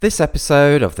This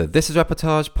episode of the This Is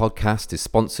Reportage podcast is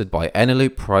sponsored by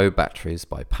Eneloop Pro batteries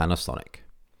by Panasonic.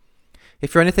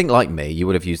 If you're anything like me, you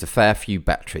would have used a fair few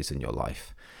batteries in your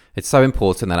life. It's so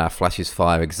important that our flashes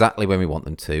fire exactly when we want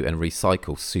them to and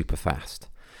recycle super fast.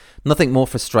 Nothing more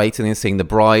frustrating than seeing the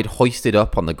bride hoisted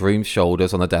up on the groom's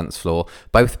shoulders on the dance floor,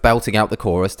 both belting out the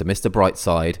chorus to Mr.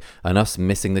 Brightside and us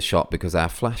missing the shot because our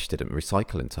flash didn't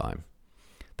recycle in time.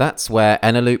 That's where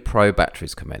Eneloop Pro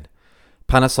batteries come in.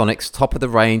 Panasonic's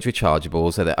top-of-the-range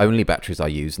rechargeables are the only batteries I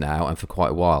use now and for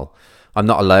quite a while. I'm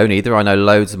not alone either. I know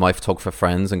loads of my photographer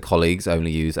friends and colleagues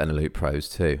only use Eneloop Pros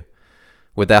too.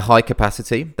 With their high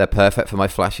capacity, they're perfect for my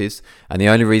flashes, and the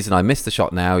only reason I miss the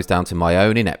shot now is down to my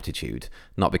own ineptitude,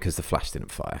 not because the flash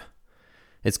didn't fire.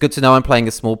 It's good to know I'm playing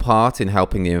a small part in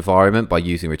helping the environment by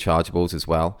using rechargeables as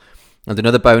well. And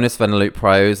another bonus of Eneloop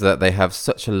Pros is that they have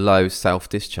such a low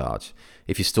self-discharge.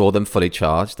 If you store them fully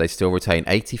charged, they still retain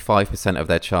 85% of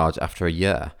their charge after a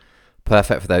year.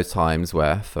 Perfect for those times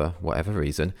where, for whatever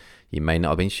reason, you may not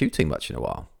have been shooting much in a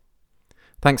while.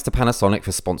 Thanks to Panasonic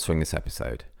for sponsoring this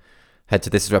episode. Head to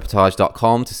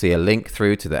thisisreportage.com to see a link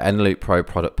through to the Eneloop Pro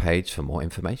product page for more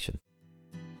information.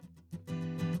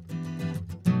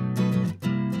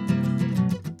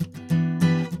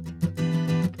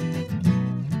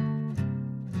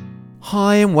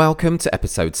 Hi and welcome to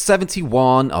episode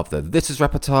 71 of the This Is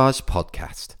Reportage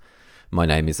podcast. My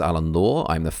name is Alan Law.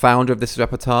 I'm the founder of This Is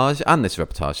Reportage and This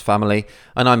Reportage family,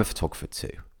 and I'm a photographer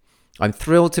too. I'm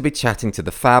thrilled to be chatting to the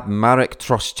fab Marek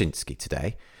Troszczynski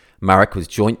today. Marek was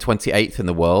joint 28th in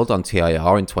the world on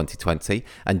TIR in 2020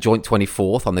 and joint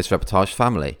 24th on This Reportage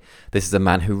family. This is a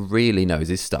man who really knows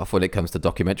his stuff when it comes to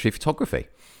documentary photography.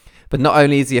 But not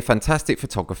only is he a fantastic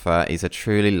photographer, he's a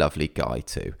truly lovely guy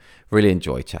too. Really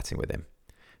enjoy chatting with him.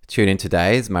 Tune in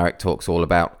today as Marek talks all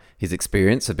about his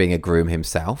experience of being a groom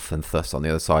himself and thus on the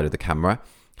other side of the camera,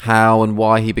 how and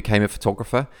why he became a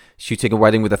photographer, shooting a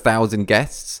wedding with 1,000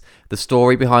 guests, the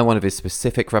story behind one of his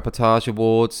specific reportage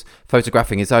awards,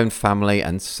 photographing his own family,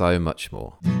 and so much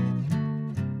more.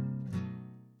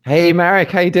 Hey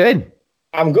Marek, how you doing?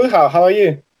 I'm good. How are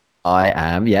you? I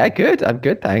am, yeah, good. I'm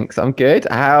good, thanks. I'm good.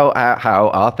 How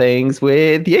are things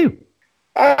with you?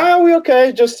 We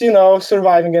okay. Just,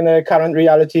 surviving in a current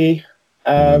reality.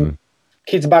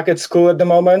 Kids back at school at the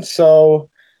moment, so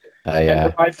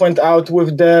Yeah. my wife went out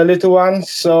with the little one,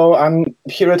 so I'm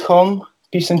here at home,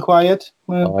 peace and quiet.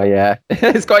 Oh yeah,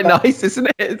 it's quite nice, isn't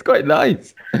it? It's quite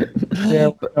nice. Yeah.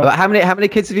 But how many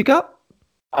kids have you got?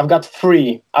 I've got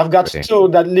 3. I've got 2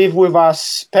 that live with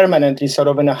us permanently, sort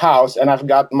of in a house, and I've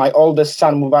got my oldest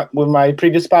son with my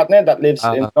previous partner that lives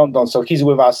in London, so he's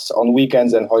with us on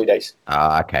weekends and holidays.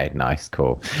 Okay, nice,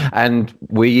 cool. And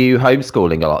were you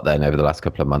homeschooling a lot then over the last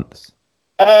couple of months?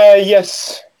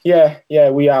 Yes, yeah,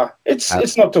 we are.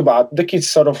 It's not too bad. The kids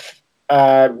sort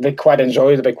of they quite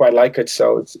enjoy it, they quite like it,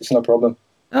 so it's no problem.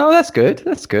 Oh, that's good.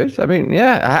 That's good. I mean,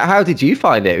 yeah. How did you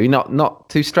find it? Not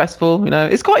too stressful,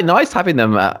 It's quite nice having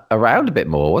them around a bit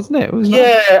more, wasn't it? It was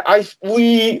nice.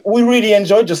 We really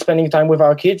enjoyed just spending time with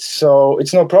our kids, so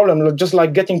it's no problem. Just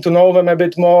like getting to know them a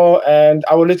bit more. And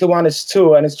our little one is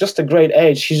 2, and it's just a great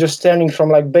age. She's just turning from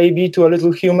like baby to a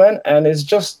little human, and it's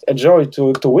just a joy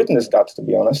to witness that, to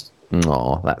be honest.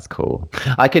 Oh, that's cool.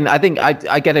 I think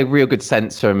I get a real good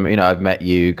sense from, I've met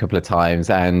you a couple of times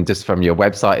and just from your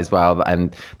website as well,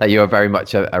 and that you're very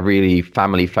much a really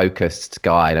family focused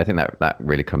guy. And I think that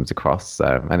really comes across.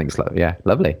 So I think it's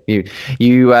lovely.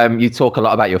 You talk a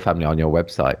lot about your family on your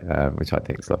website, which I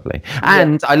think is lovely.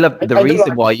 And I love the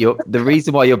reason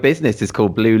why your business is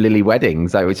called Blue Lily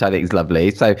Weddings, which I think is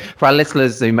lovely. So for our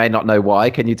listeners who may not know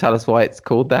why, can you tell us why it's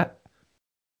called that?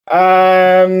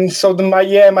 So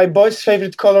my boy's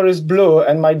favorite color is blue,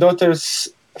 and my daughter's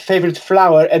favorite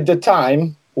flower at the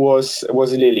time was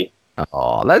lily.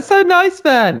 Oh, that's so nice,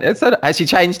 man. Has she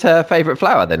changed her favorite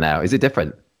flower then now? Is it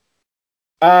different?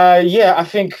 Yeah, I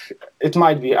think it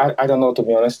might be. I don't know, to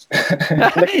be honest.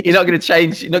 You're not going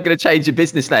to change your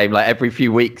business name like every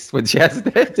few weeks when she has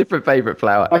a different favorite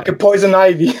flower. Like a poison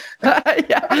ivy.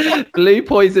 Yeah. Blue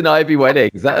poison ivy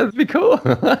weddings. That would be cool.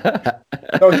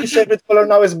 No, his favorite color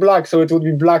now is black, so it would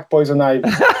be black poison ivy.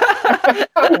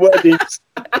 Weddings.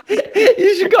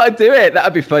 You should gotta do it.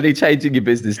 That'd be funny, changing your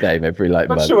business name every month.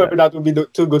 Not sure whether that would be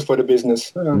too good for the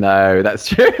business. No, that's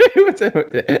true.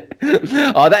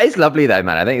 Oh, that is lovely though,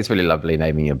 man. I think it's really lovely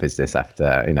naming your business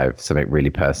after, something really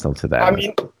personal to them. I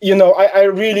mean, I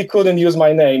really couldn't use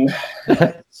my name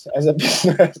as a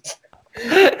business.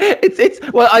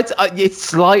 It's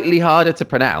slightly harder to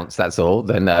pronounce, that's all,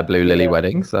 than Blue Lily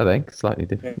Weddings. I think slightly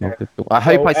different. More difficult. I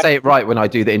hope I say it right when I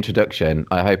do the introduction.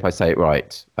 I hope I say it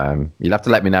right. You'll have to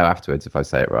let me know afterwards if I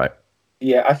say it right.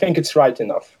 Yeah, I think it's right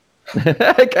enough.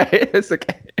 Okay, it's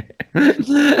okay.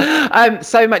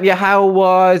 So Matt, yeah, how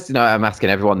was, I'm asking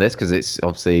everyone this because it's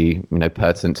obviously,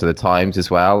 pertinent to the times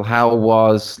as well. How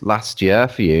was last year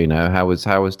for you? How was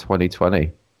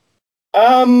 2020?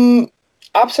 Um,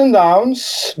 Ups and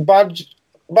downs, but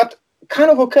kind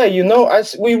of okay.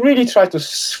 As we really try to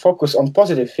focus on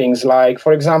positive things. Like,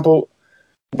 for example,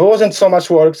 there wasn't so much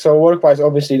work, so work-wise,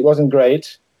 obviously, it wasn't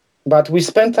great. But we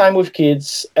spent time with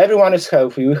kids. Everyone is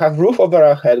healthy. We have roof over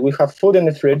our head. We have food in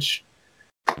the fridge,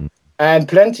 and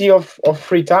plenty of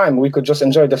free time. We could just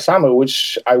enjoy the summer,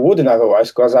 which I wouldn't otherwise,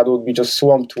 because I would be just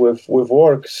swamped with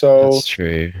work. So That's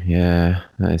true. Yeah,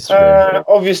 that is true.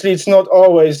 obviously, it's not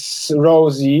always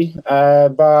rosy,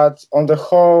 but on the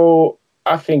whole,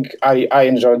 I think I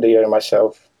enjoyed the year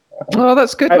myself. Oh,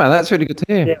 that's good, I, man. That's really good to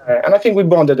hear. yeah, and I think we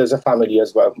bonded as a family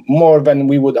as well, more than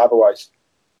we would otherwise.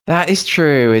 That is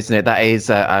true, isn't it? That is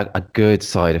a good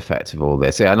side effect of all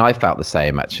this. Yeah, and I felt the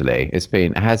same actually.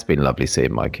 It has been lovely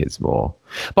seeing my kids more.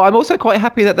 But I'm also quite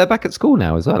happy that they're back at school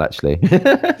now as well, actually.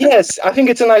 Yes, I think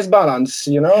it's a nice balance,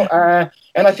 and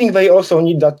I think they also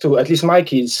need that too. At least my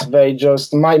kids, they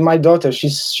just my daughter,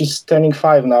 she's turning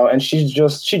 5 now, and she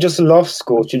just loves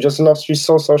school. She's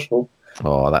so social.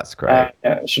 Oh, that's great.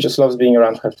 Yeah, she just loves being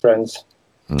around her friends.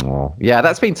 Oh, yeah,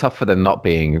 that's been tough for them not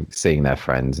seeing their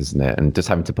friends, isn't it? And just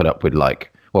having to put up with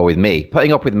with me.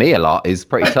 Putting up with me a lot is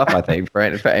pretty tough, I think, for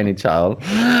any child.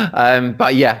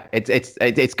 But yeah,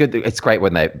 it's good. It's great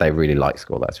when they really like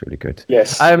school. That's really good.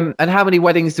 Yes. And how many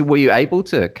weddings were you able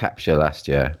to capture last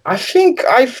year? I think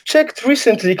I've checked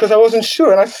recently because I wasn't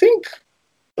sure, and I think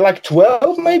like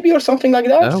 12 maybe or something like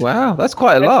that. Oh wow, that's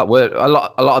quite a lot. Were a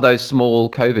lot of those small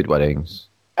COVID weddings?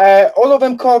 All of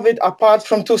them COVID, apart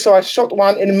from 2. So I shot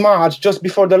one in March, just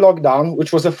before the lockdown,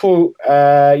 which was a full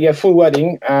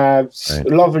wedding, Right.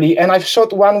 lovely. And I've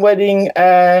shot one wedding.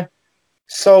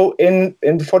 So in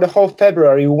for the whole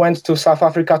February, we went to South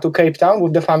Africa, to Cape Town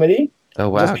with the family. Oh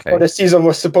wow, Just okay. before the season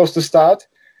was supposed to start.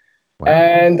 Wow.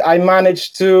 And I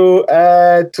managed to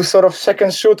sort of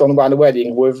second shoot on one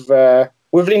wedding with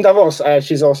Linda Voss.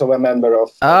 She's also a member of.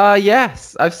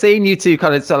 Yes, I've seen you two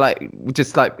kind of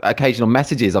just like occasional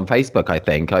messages on Facebook. I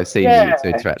think I've seen you two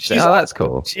interact. Oh, that's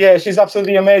cool. Yeah, she's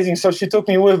absolutely amazing. So she took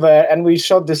me with her, and we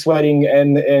shot this wedding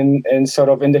in sort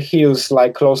of in the hills,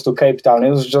 like close to Cape Town. It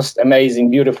was just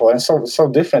amazing, beautiful, and so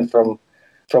different from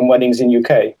weddings in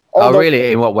UK. Although, oh,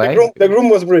 really? In what way? The groom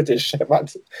was British.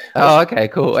 But oh, okay,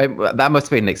 cool. That must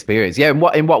have been an experience. Yeah.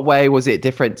 In what way was it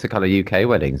different to kind of UK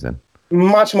weddings then?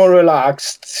 Much more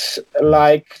relaxed,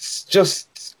 like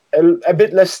just a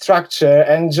bit less structure,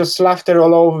 and just laughter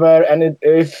all over. And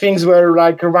if things were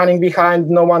like running behind,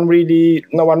 no one really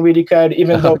cared.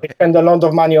 Even though they spend a lot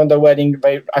of money on the wedding,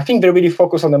 I think they really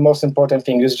focus on the most important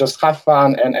thing: is just have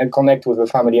fun and connect with the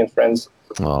family and friends.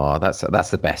 Oh, that's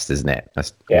the best, isn't it?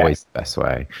 That's always the best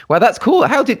way. Well, that's cool.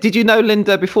 How did you know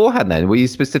Linda beforehand then? Were you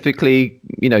specifically,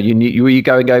 were you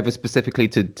going over specifically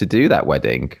to do that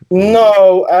wedding?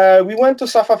 No, we went to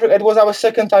South Africa. It was our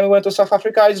second time we went to South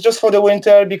Africa. It's just for the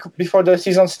winter before the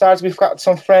season starts. We've got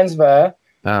some friends there.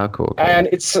 Oh, cool. And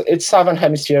it's Southern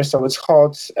Hemisphere, so it's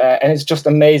hot, and it's just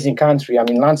amazing country. I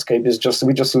mean, landscape is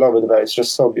we just love it there. It's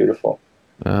just so beautiful.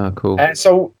 Oh, cool. And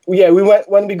so, yeah, we went,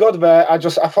 when we got there, I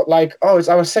thought like, oh, it's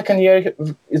our second year.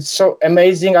 It's so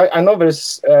amazing. I know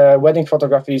there's wedding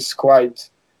photography is quite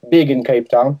big in Cape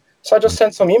Town. So I just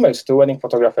sent some emails to wedding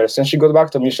photographers, and she got back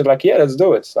to me. She's like, yeah, let's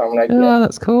do it. So I'm like, yeah,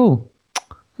 that's cool.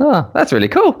 Oh, that's really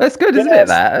cool. That's good, isn't it?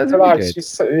 That's really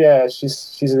good.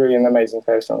 She's really an amazing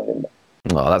person.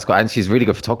 Oh, that's cool. And she's a really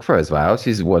good photographer as well.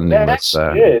 She's won numerous.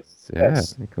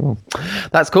 Yes. Cool.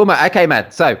 That's cool, Matt. Okay,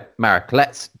 Matt. So, Marek,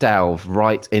 let's delve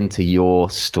right into your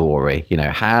story.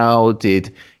 How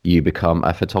did you become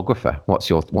a photographer? What's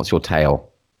your tale?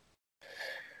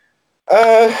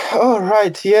 All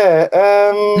right. Yeah.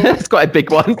 It's quite a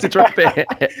big one to drop in.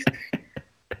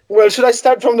 Well, should I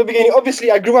start from the beginning?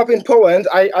 Obviously, I grew up in Poland.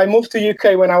 I moved to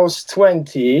UK when I was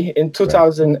 20 in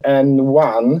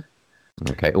 2001.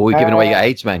 Okay. Oh, you're giving away your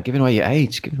age, man. Giving away your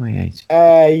age.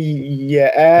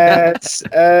 Yeah.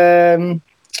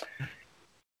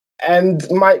 And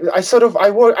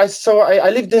I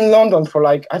lived in London for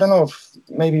like, I don't know,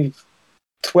 maybe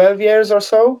 12 years or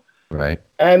so. Right.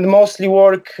 And mostly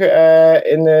work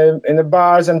in the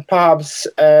bars and pubs,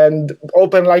 and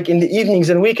open like in the evenings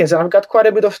and weekends. And I've got quite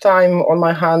a bit of time on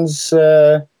my hands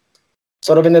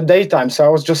sort of in the daytime. So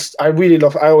I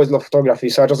always love photography.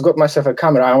 So I just got myself a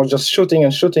camera. I was just shooting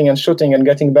and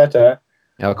getting better.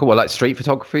 Oh, cool. Well, like street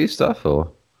photography stuff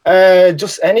or?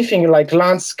 Just anything like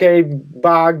landscape,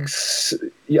 bugs.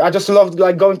 I just loved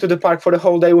like going to the park for the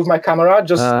whole day with my camera,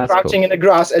 just That's crouching cool. in the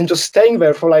grass and just staying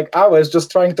there for like hours, just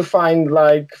trying to find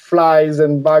like flies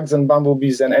and bugs and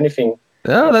bumblebees and anything.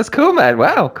 Oh, that's cool, man.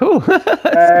 Wow, cool. That's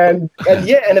cool. And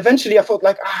yeah, and eventually I thought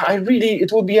like, I really,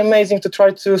 it would be amazing to try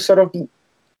to sort of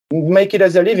make it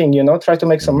as a living, try to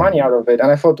make some Mhm. money out of it. And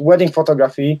I thought wedding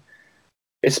photography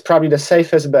is probably the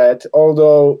safest bet,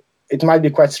 although it might be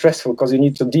quite stressful because you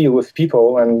need to deal with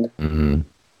people and Mhm.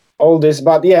 all this.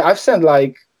 But yeah, I've sent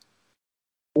like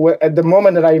at the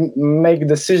moment that I make a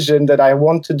decision that I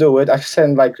want to do it, I've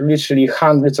sent like literally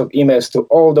hundreds of emails to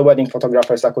all the wedding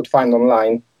photographers I could find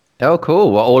online, Oh,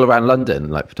 cool. Well, all around London,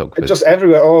 like just photographers.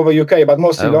 everywhere, all over UK, but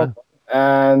mostly Oh, wow. local.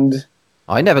 And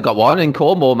I never got one in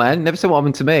Cornwall, man. Never saw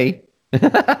one to me.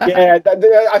 yeah,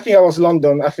 I think I was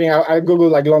London. I think I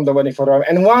googled like London wedding photo,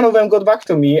 and one of them got back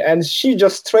to me, and she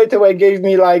just straight away gave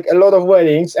me like a lot of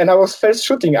weddings, and I was first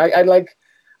shooting.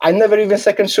 I never even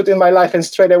second shoot in my life, and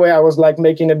straight away I was like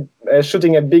making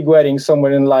shooting a big wedding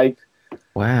somewhere in like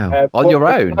Wow. On your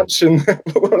own. mansion,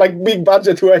 like big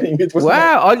budget wedding. It was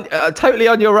Wow. Totally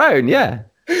on your own. Yeah.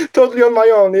 totally on my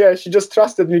own. Yeah, she just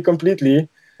trusted me completely.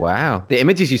 Wow. The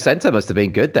images you sent her must have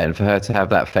been good then for her to have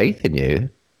that faith in you.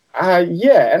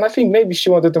 Yeah, and I think maybe she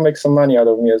wanted to make some money out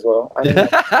of me as well.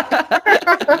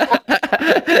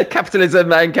 Capitalism,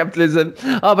 man, capitalism.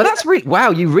 Oh, but that's really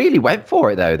wow. You really went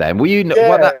for it though. Then were you?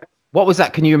 Yeah, What was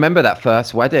that? Can you remember that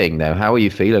first wedding? Though, how were you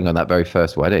feeling on that very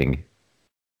first wedding?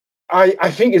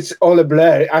 I think it's all a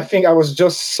blur. I think I was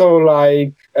just so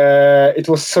like it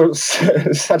was so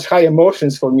such high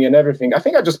emotions for me and everything. I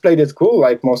think I just played it cool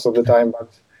like most of the time, but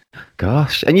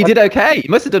Gosh, and you did okay. You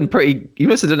must have done pretty. You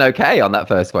must have done okay on that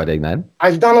first wedding then.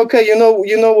 I've done okay. You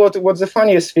know what's the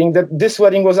funniest thing, that this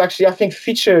wedding was actually I think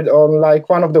featured on like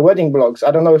one of the wedding blogs.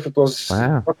 I don't know if it was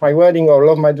Wow. Rock My Wedding or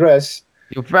Love My Dress.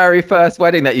 Your very first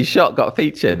wedding that you shot got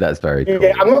featured. That's very Yeah,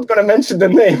 cool. I'm not gonna mention the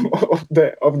name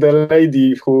of the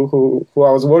lady who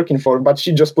I was working for, but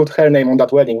she just put her name on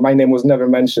that wedding. My name was never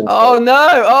mentioned. Oh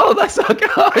no! Oh, that's not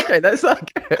good. Okay, that's not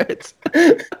good.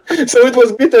 So it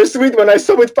was bittersweet when I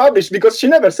saw it published because she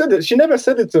never said it. She never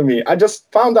said it to me. I just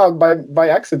found out by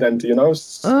accident, Oh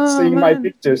seeing my man.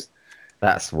 pictures.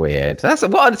 That's weird. That's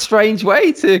what a strange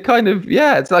way to kind of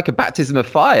yeah. It's like a baptism of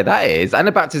fire. That is, and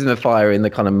a baptism of fire in the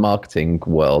kind of marketing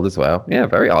world as well. Yeah,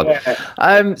 very odd.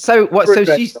 Yeah, So what? no So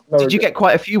regrets, she's. no Did you regrets. get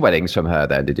quite a few weddings from her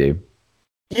then? Did you?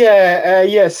 Yeah,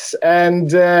 yes,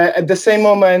 and at the same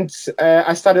moment,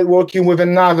 I started working with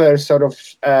another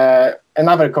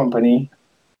company.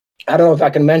 I don't know if I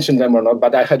can mention them or not,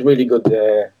 but I had really good.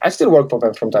 I still work for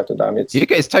them from time to time. It's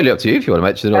totally up to you if you want to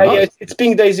mention it or Yeah, not. it's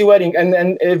Pink Daisy Wedding,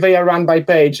 and they are run by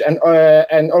Paige, and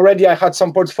already I had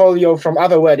some portfolio from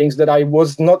other weddings that I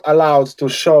was not allowed to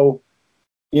show,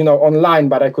 online,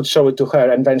 but I could show it to her,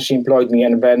 and then she employed me,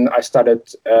 and then I started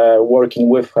working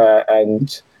with her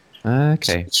and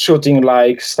Okay. shooting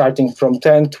like starting from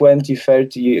 10, 20,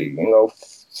 30,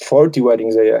 40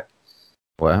 weddings a year.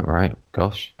 Well, right.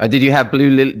 Gosh. And did you have Blue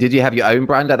Lily? Did you have your own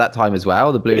brand at that time as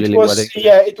well? The Blue It Lily was, wedding.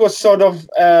 yeah, it was sort of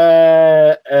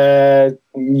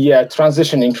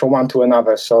transitioning from one to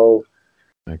another. So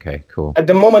Okay. Cool. at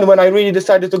the moment when I really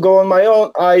decided to go on my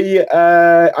own, I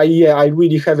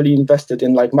really heavily invested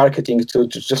in like marketing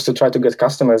just to try to get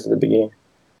customers at the beginning.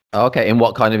 Okay. In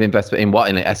what kind of investment? In what?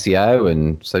 In like SEO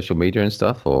and social media and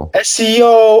stuff, or?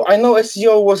 SEO, I know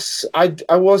SEO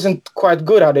I wasn't quite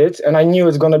good at it, and I knew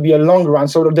it's gonna be a long run.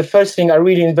 So the first thing I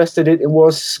really invested in it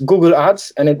was Google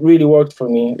Ads, and it really worked for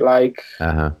me. Like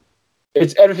Uh huh.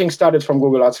 it's everything started from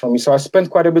Google Ads for me. So I spent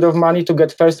quite a bit of money to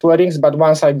get first weddings, but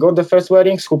once I got the first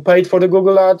weddings, who paid for the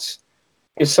Google Ads,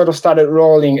 it sort of started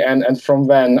rolling, and from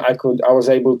then I was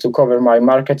able to cover my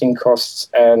marketing costs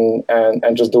and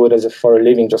just do it for a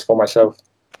living, just for myself.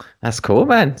 That's cool,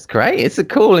 man. It's great. It's a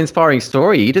cool, inspiring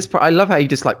story. I love how you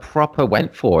just like proper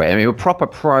went for it. I mean, you're proper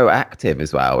proactive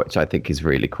as well, which I think is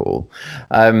really cool.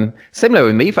 Similar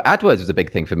with me, for AdWords was a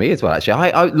big thing for me as well. Actually,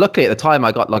 I luckily at the time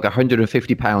I got like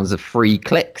 £150 of free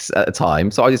clicks at the time,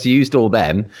 so I just used all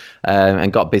them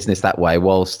and got business that way,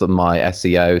 whilst my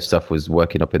SEO stuff was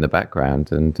working up in the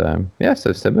background. And yeah,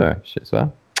 so similar as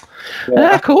well.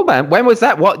 Yeah, cool, man. When was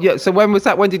that? What? Yeah. So when was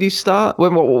that? When did you start?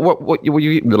 When? What were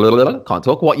you? Can't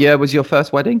talk. What year was your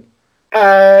first wedding?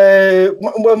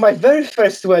 Well, my very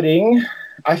first wedding,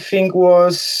 I think,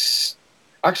 was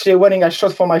actually a wedding I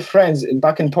shot for my friends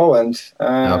back in Poland.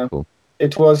 Oh, cool.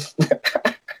 It was,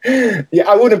 yeah,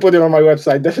 I wouldn't put it on my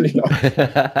website, definitely not.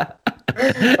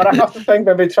 But I have to thank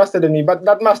them; they trusted in me. But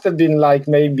that must have been like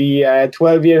maybe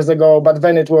 12 years ago. But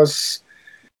then it was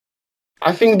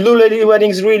I think Blue Lady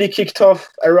Weddings really kicked off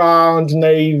around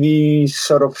maybe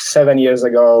sort of 7 years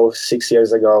ago, 6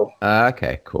 years ago.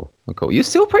 Okay, cool. Cool. You're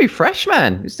still pretty fresh,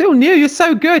 man. You're still new. You're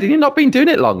so good, and you've not been doing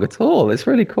it long at all. It's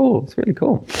really cool. It's really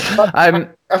cool. I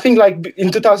think like in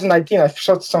 2019, I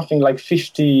shot something like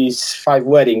 55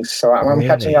 weddings, so I'm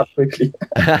catching up quickly.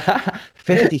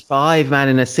 55, man,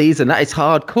 in a season. That is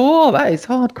hardcore. That is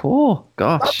hardcore.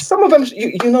 Gosh. But some of them,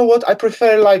 you know what? I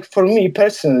prefer, like, for me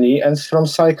personally, and from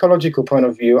psychological point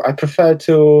of view, I prefer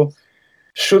to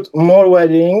shoot more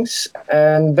weddings,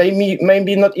 and they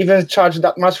maybe not even charge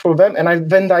that much for them, and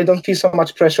then I don't feel so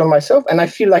much pressure on myself, and I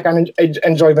feel like I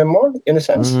enjoy them more in a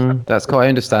sense. That's cool. I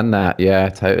understand that. Yeah,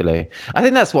 totally. I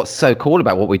think that's what's so cool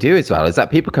about what we do as well, is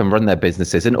that people can run their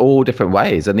businesses in all different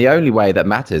ways, and the only way that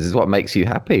matters is what makes you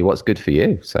happy, what's good for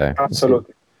you. So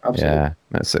absolutely. Yeah,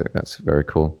 that's very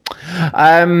cool.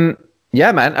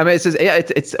 Yeah, man. I mean,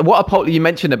 it's what you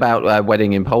mentioned about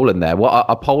wedding in Poland there. What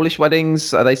are Polish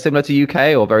weddings? Are they similar to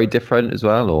UK or very different as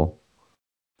well? Or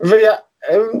very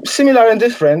similar and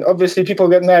different. Obviously, people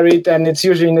get married and it's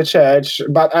usually in the church.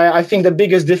 But I think the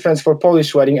biggest difference for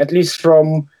Polish wedding, at least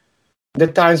from the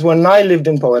times when I lived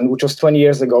in Poland, which was 20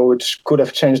 years ago, which could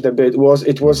have changed a bit, was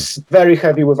it was very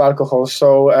heavy with alcohol.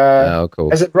 So cool.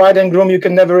 As a bride and groom, you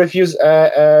can never refuse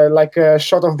like a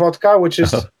shot of vodka, which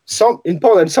is in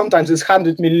Poland sometimes it's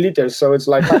 100 milliliters. So it's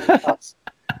like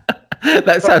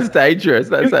that sounds dangerous.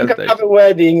 You can have a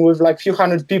wedding with like a few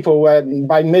hundred people where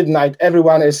by midnight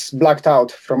everyone is blacked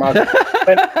out from alcohol.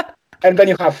 and then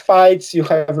you have fights. You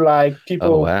have like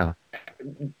people. Oh wow.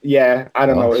 Yeah, I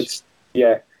don't know. It's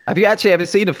Have you actually ever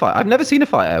seen a fight? I've never seen a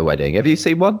fight at a wedding. Have you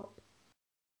seen one?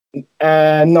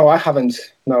 No, I haven't.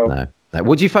 No.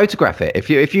 Would you photograph it if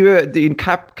you were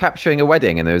capturing a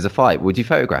wedding and there was a fight? Would you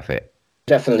photograph it?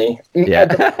 Definitely.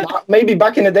 Yeah. Maybe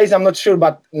back in the days, I'm not sure,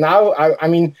 but now, I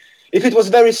mean, if it was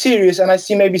very serious and I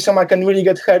see maybe someone can really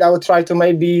get hurt, I would try to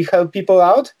maybe help people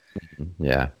out.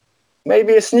 Yeah.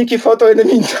 Maybe a sneaky photo in the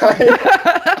meantime.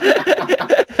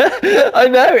 I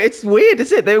know, it's weird,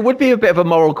 isn't it? There would be a bit of a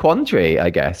moral quandary, I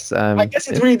guess. I guess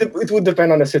it would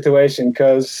depend on the situation,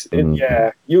 because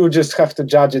you just have to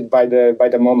judge it by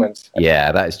the moment.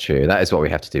 Yeah, that is true. That is what we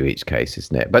have to do each case,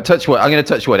 isn't it? But touch wood. I'm going to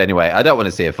touch wood anyway. I don't want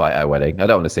to see a fight at a wedding. I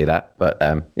don't want to see that. But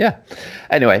yeah.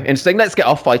 Anyway, interesting. Let's get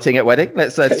off fighting at wedding.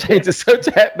 Let's change the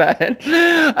subject,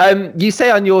 man. You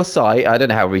say on your site, I don't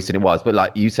know how recent it was, but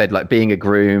like you said, like being a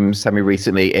groom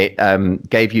semi-recently, it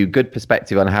gave you good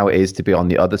perspective on how it is to be on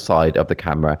the other side of the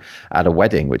camera at a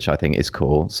wedding, which I think is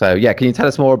cool. So yeah, can you tell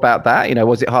us more about that? You know,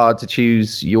 was it hard to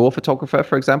choose your photographer,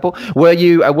 for example? Were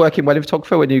you a working wedding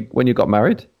photographer when you got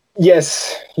married?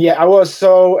 Yes, I was.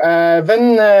 So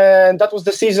then that was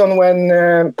the season when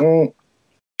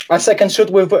a second shoot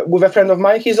with a friend of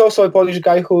mine. He's also a Polish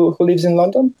guy who lives in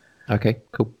London. Okay,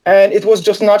 cool. And it was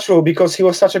just natural because he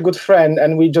was such a good friend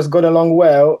and we just got along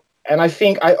well. And I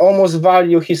think I almost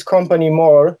value his company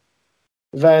more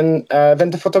than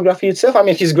the photography itself. I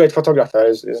mean, he's a great photographer.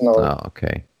 Is no. Oh,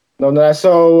 okay. No.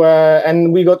 So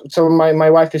and my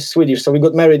wife is Swedish, so we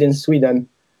got married in Sweden.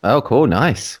 Oh, cool,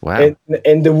 nice, wow.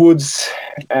 In the woods,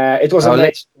 it was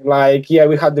amazing.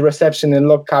 We had the reception in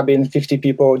log cabin, 50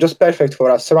 people, just perfect for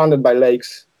us, surrounded by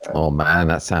lakes. Oh man,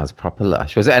 that sounds proper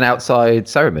lush. Was it an outside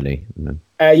ceremony?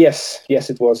 Yes,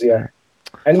 it was. Yeah.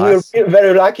 And nice. We were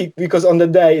very lucky because on the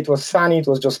day it was sunny, it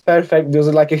was just perfect. There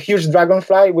was like a huge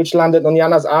dragonfly which landed on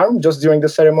Jana's arm just during the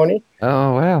ceremony.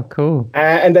 Oh wow, cool.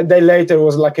 And the day later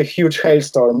was like a huge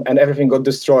hailstorm and everything got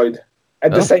destroyed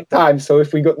at the same time. So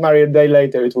if we got married a day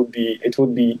later, it would be a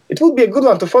good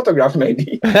one to photograph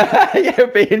maybe. Yeah,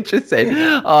 it'd be interesting.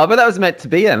 Oh, but that was meant to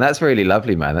be then. That's really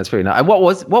lovely, man. That's really nice. And what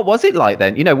was it like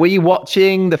then? You know, were you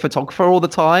watching the photographer all the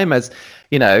time? As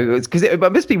you know, because it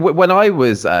must be when I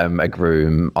was a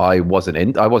groom, I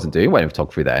wasn't doing wedding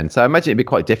photography then. So I imagine it'd be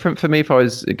quite different for me if I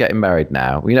was getting married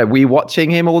now. You know, were you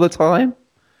watching him all the time?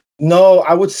 No,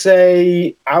 I would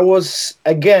say I was,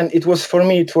 again, it was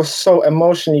so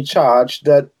emotionally charged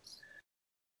that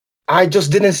I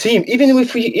just didn't see him. Even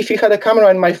if he had a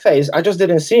camera in my face, I just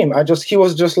didn't see him. He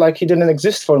was just like, he didn't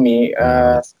exist for me,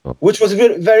 which was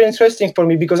very, very interesting for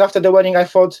me because after the wedding, I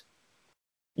thought,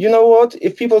 you know what,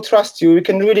 if people trust you, you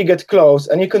can really get close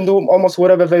and you can do almost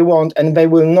whatever they want and they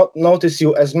will not notice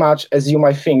you as much as you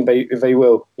might think they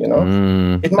will, you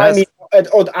know. It might be an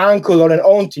odd uncle or an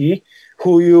auntie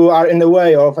who you are in the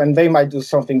way of, and they might do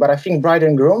something. But I think bride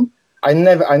and groom, I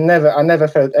never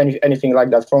felt anything like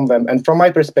that from them. And from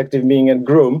my perspective, being a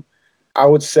groom, I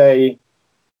would say,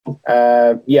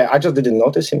 I just didn't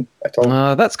notice him at all.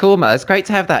 Oh, that's cool, man. It's great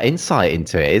to have that insight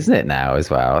into it, isn't it? Now as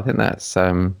well, I think that's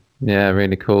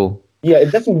really cool. Yeah,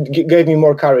 it definitely gave me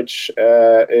more courage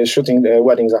shooting the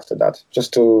weddings after that.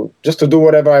 Just to do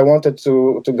whatever I wanted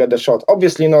to get the shot.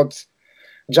 Obviously, not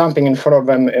jumping in front of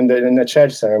them in the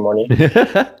church ceremony.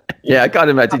 Yeah, I can't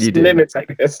imagine you do. Limits, I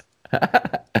guess. No,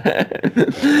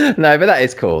 but that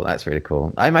is cool. That's really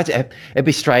cool. I imagine it'd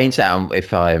be strange now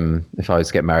if I was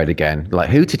to get married again. Like,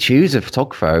 who to choose a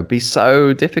photographer would be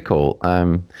so difficult.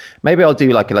 Maybe I'll do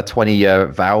like a 20-year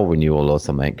vow renewal or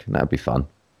something. That'd be fun.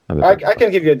 I can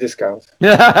give you a discount.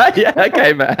 Yeah,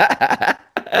 okay, man.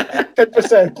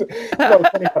 10%. No,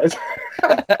 25.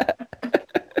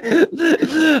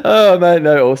 Oh man,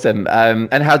 no, awesome.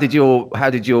 And how did your wife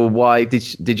did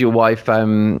your wife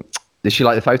did she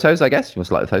like the photos? I guess she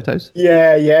must like the photos.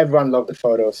 Yeah, everyone loved the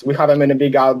photos. We have them in a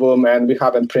big album, and we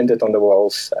have them printed on the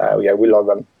walls. Yeah, we love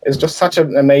them. It's just such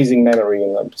an amazing memory,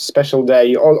 special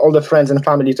day. All the friends and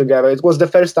family together. It was the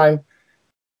first time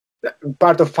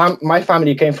part of my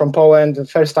family came from Poland. The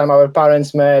first time our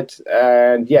parents met,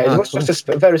 and yeah, it was cool. Just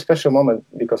a very special moment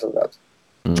because of that.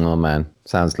 Oh man,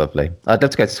 sounds lovely. I'd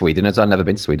love to go to Sweden, as I've never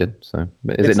been to Sweden. So,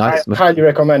 is it nice? I highly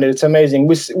recommend it. It's amazing.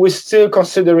 We're still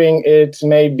considering it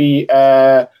maybe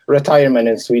retirement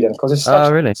in Sweden because it's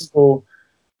such a peaceful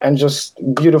and just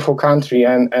beautiful country,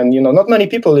 and not many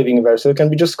people living there, so you can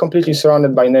be just completely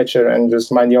surrounded by nature and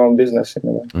just mind your own business.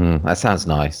 That sounds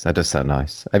nice. That does sound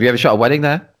nice. Have you ever shot a wedding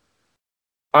there?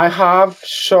 I have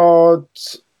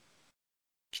shot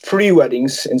 3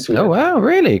 weddings in Sweden. Oh wow,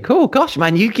 really cool. Gosh,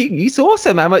 man, it's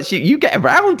awesome how much you get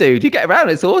around, dude. You get around,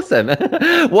 it's awesome.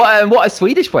 What are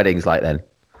Swedish weddings like then?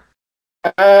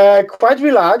 Quite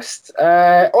relaxed.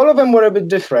 All of them were a bit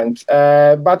different,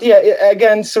 but yeah,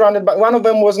 again surrounded by. One of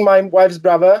them was my wife's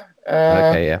brother.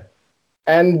 Okay, yeah.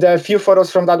 And a few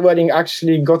photos from that wedding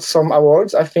actually got some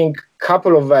awards. I think a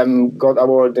couple of them got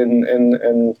award in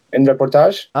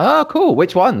reportage. Oh, cool.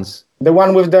 Which ones? The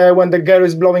one with when the girl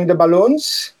is blowing the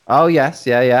balloons. Oh yes,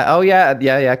 yeah. Oh yeah.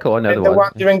 Cool. Another one. The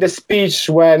one during the speech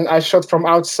when I shot from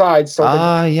outside. So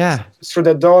yeah. Through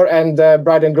the door, and the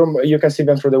bride and groom, you can see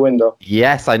them through the window.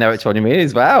 Yes, I know which one you mean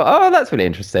as well. Oh, that's really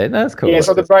interesting. That's cool. Yeah.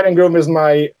 So the bride and groom is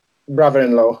my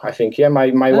brother-in-law, I think. Yeah,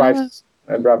 my wife's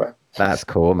brother. That's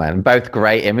cool, man. Both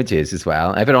great images as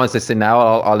well. If anyone's listening now,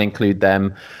 I'll include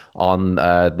them on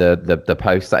the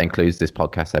post that includes this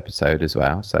podcast episode as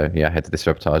well. So yeah, head to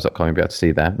thisreportage.com and be able to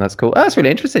see them. That's cool. That's really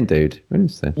interesting, dude. Really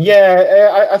interesting.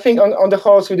 Yeah, I think on the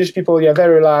whole, Swedish people, yeah,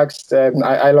 very relaxed.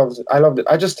 I loved it.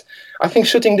 I think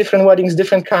shooting different weddings,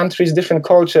 different countries, different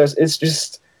cultures,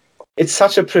 it's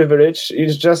such a privilege.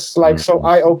 It's just like so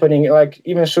eye-opening. Like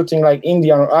even shooting like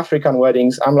Indian or African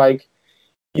weddings, I'm like,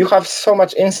 you have so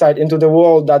much insight into the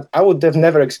world that I would have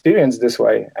never experienced this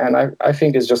way. And I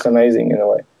think it's just amazing in a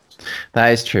way.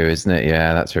 That is true, isn't it?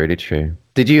 Yeah, that's really true.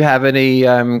 Did you have any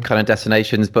kind of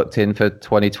destinations booked in for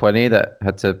 2020 that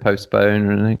had to postpone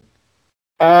or anything?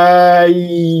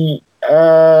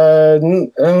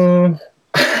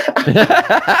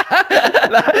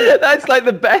 That's like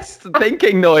the best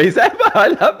thinking noise ever. I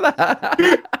love that.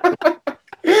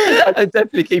 I'm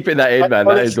definitely keeping that in, man.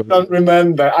 I don't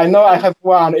remember. I know I have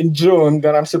one in June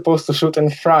that I'm supposed to shoot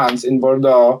in France, in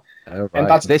Bordeaux. Oh, right. And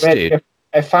that's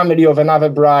a family of another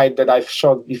bride that I've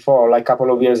shot before, like a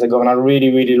couple of years ago, and I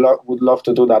really, really would love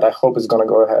to do that. I hope it's going to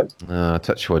go ahead.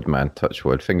 Touch wood, man. Touch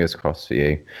wood. Fingers crossed for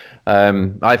you.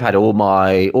 I've had all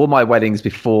my weddings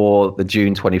before the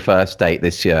June 21st date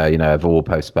this year, have all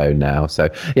postponed now. So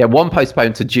yeah, one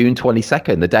postponed to June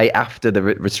 22nd, the day after the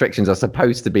restrictions are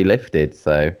supposed to be lifted.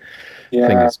 So yeah.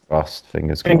 Fingers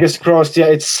crossed. Yeah,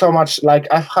 it's so much. Like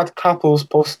I've had couples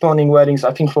postponing weddings,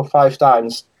 I think for 5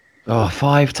 times. Oh,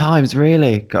 5 times,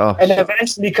 really? Gosh. And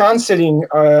eventually cancelling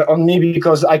on me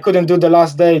because I couldn't do the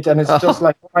last date. And it's just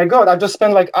like, oh my God, I just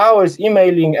spent like hours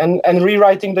emailing and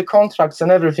rewriting the contracts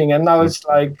and everything. And now it's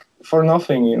like for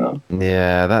nothing,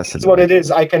 Yeah, that's what it is.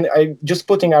 I just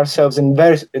putting ourselves in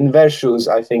their shoes,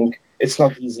 I think it's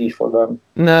not easy for them.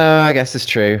 No, I guess it's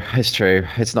true. It's true.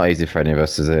 It's not easy for any of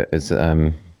us, is it?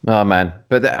 Oh, man.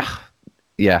 But...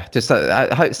 yeah, just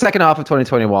second half of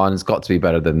 2021 has got to be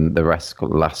better than the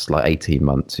last like 18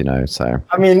 months, so.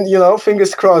 I mean,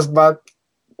 fingers crossed, but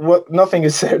nothing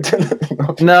is certain.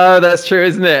 No, that's true,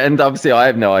 isn't it? And obviously I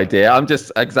have no idea. I'm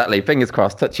just exactly fingers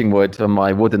crossed, touching wood on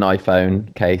my wooden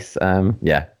iPhone case.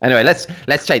 Yeah. Anyway, let's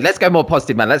change. Let's go more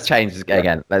positive, man. Let's change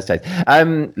again. Let's change.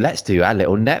 Let's do our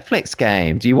little Netflix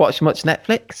game. Do you watch much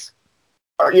Netflix?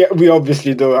 Yeah, we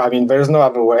obviously do. I mean, there's no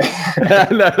other way.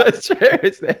 No, that's true,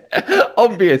 isn't it?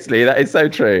 Obviously, that is so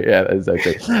true. Yeah, that is so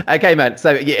true. Okay, man.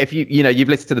 So if you've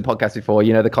listened to the podcast before,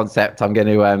 you know the concept. I'm going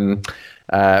to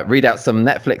read out some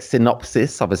Netflix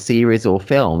synopsis of a series or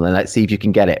film, and let's see if you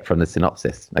can get it from the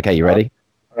synopsis. Okay, you ready?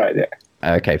 Right, yeah.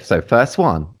 Okay, so first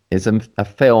one is a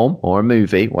film or a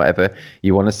movie, whatever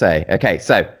you want to say. Okay,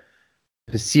 so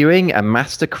pursuing a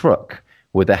master crook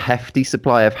with a hefty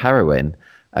supply of heroin,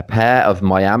 a pair of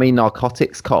Miami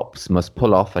narcotics cops must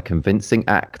pull off a convincing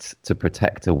act to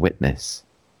protect a witness.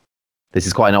 This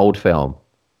is quite an old film.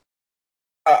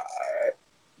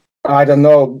 I don't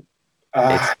know.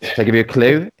 Shall I give you a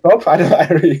clue? Nope, I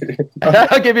really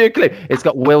I'll give you a clue. It's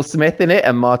got Will Smith in it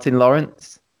and Martin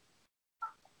Lawrence.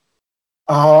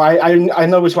 Oh, I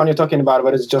know which one you're talking about,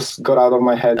 but it's just got out of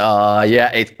my head. Oh,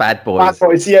 yeah, it's Bad Boys. Bad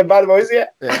Boys, yeah, Bad Boys, yeah.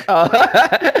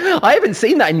 I haven't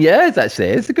seen that in years, actually.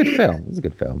 It's a good film. It's a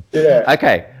good film. Yeah.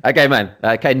 Okay, man.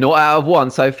 Okay, 0 out of 1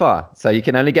 so far. So you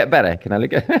can only get better.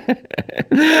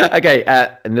 Okay,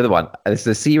 another one. This is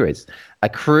a series. A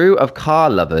crew of car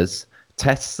lovers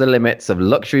tests the limits of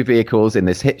luxury vehicles in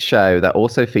this hit show that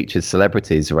also features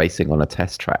celebrities racing on a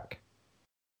test track.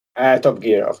 Top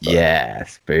Gear, of course.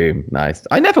 Yes, boom, nice.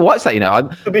 I never watched that, you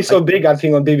know. To be so big, I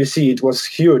think on BBC, it was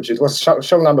huge. It was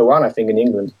show number 1, I think, in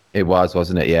England. It was,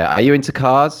 wasn't it? Yeah. Are you into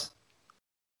cars?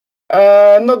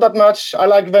 Not that much. I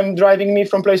like them driving me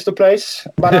from place to place.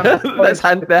 But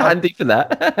they're handy for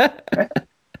that.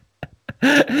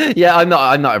 Yeah, I'm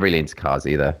not really into cars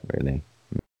either. Really,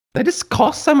 they just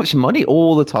cost so much money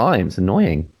all the time. It's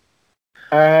annoying.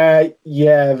 Yeah,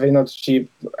 they're not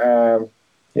cheap.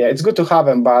 Yeah, it's good to have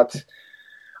them, but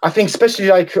I think especially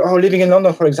like living in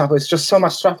London, for example, it's just so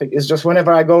much traffic. It's just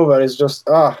whenever I go over, it's just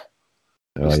oh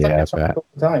yeah, all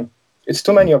the time. It's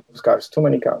too many of those cars, too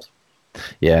many cars.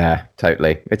 Yeah,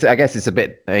 totally. I guess it's a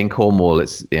bit in Cornwall.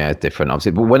 It's different,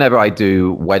 obviously. But whenever I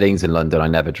do weddings in London, I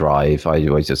never drive. I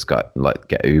always just get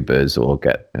Ubers or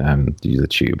use the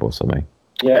tube or something.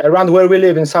 Yeah, around where we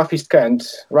live in Southeast Kent,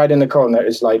 right in the corner,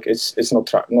 it's like it's no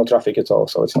traffic at all,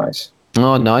 so it's nice.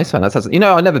 Oh, nice one. I've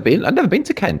never been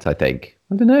to Kent. I think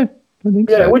I don't know.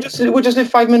 Yeah, so. we just live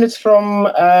 5 minutes from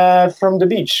the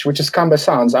beach, which is Camber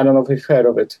Sands. I don't know if you've heard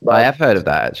of it. But I have heard of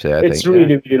that actually. It's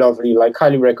really lovely. Like,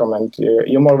 highly recommend.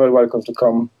 You're more than welcome to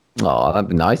come. Oh, that'd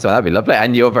be nice. That'd be lovely.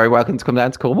 And you're very welcome to come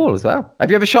down to Cornwall as well. Have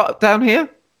you ever shot down here?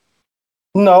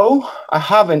 No, I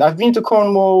haven't. I've been to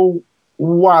Cornwall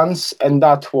once, and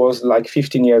that was like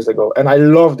 15 years ago, and I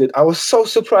loved it. I was so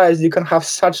surprised you can have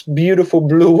such beautiful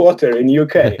blue water in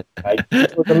UK. Like,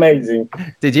 it was amazing.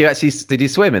 Did you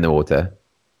swim in the water?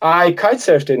 I kite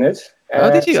surfed in it.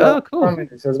 Did you? So cool.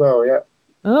 As well, yeah.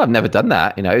 Oh, I've never done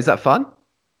that. Is that fun?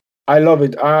 I love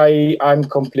it. I'm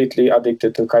completely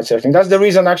addicted to kite surfing. That's the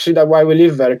reason actually that why we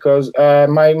live there, because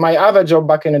my other job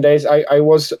back in the days, I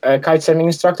was a kite surfing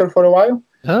instructor for a while.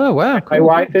 Oh, wow. Cool. My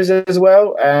wife is as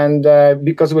well, and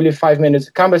because we live 5 minutes,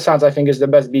 Camber Sands, I think, is the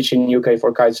best beach in UK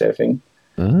for kite surfing.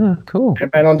 Oh, cool.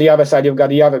 And on the other side, you've got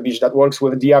the other beach that works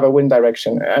with the other wind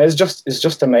direction. And it's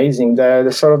just amazing. The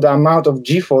sort of the amount of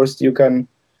G-force you can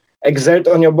exert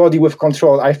on your body with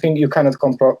control. I think you cannot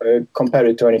compare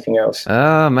it to anything else.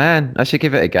 Oh man, I should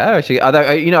give it a go. Although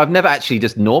I've never actually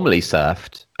just normally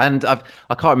surfed, and I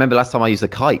can't remember last time I used a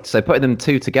kite. So putting them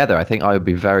two together, I think I would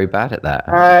be very bad at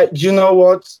that. You know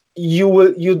what? You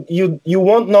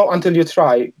won't know until you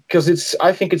try, because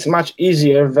I think it's much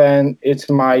easier than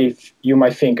you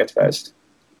might think at first.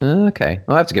 Okay,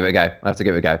 I'll have to give it a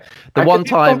go. The one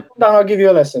time, I'll give you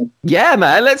a lesson. Yeah,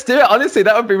 man, let's do it. Honestly,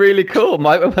 that would be really cool.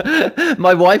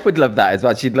 My wife would love that as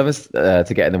well. She'd love us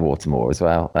to get in the water more as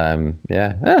well.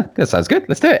 That sounds good.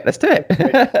 Let's do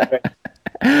it.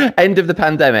 End of the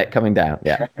pandemic coming down.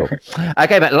 Yeah, cool.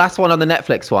 Okay, but last one on the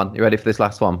Netflix one. You ready for this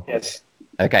last one? Yes.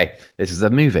 Okay, this is a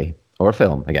movie or a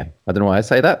film again. I don't know why I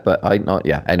say that, but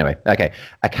anyway. Okay,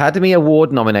 Academy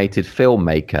Award nominated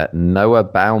filmmaker Noah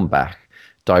Baumbach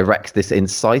directs this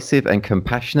incisive and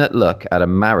compassionate look at a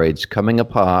marriage coming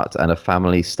apart and a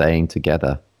family staying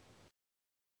together.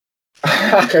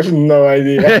 I have no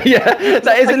idea. Yeah,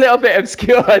 that is a little bit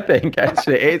obscure, I think,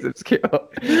 actually. It is obscure.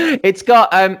 It's got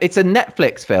it's a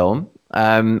Netflix film.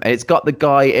 It's got the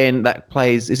guy in that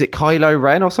plays, is it Kylo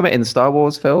Ren or something in the Star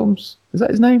Wars films? Is that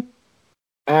his name?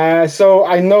 So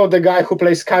I know the guy who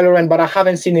plays Kylo Ren, but I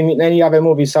haven't seen him in any other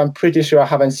movie, so I'm pretty sure I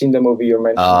haven't seen the movie you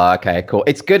mentioned. Oh, okay, cool.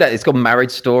 It's good. It's called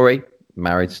Marriage Story.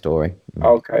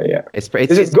 Okay, yeah. Is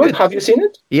it good? Good. Have you seen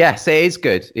it? Yes, it is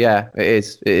good. Yeah, it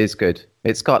is. It is good.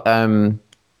 It's got I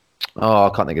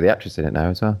can't think of the actress in it now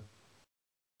as well.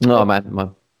 Oh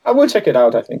man. I will check it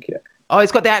out, I think, yeah. Oh,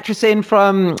 it's got the actress in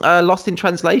from Lost in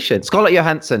Translation, Scarlett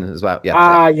Johansson as well.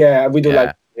 Yeah. Yeah, we do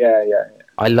like. Yeah.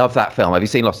 I love that film. Have you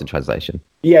seen Lost in Translation?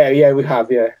 Yeah, we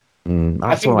have. Yeah.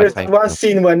 I think there's one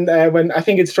scene when I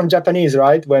think it's from Japanese,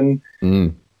 right? When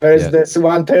there's this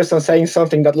one person saying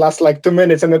something that lasts like 2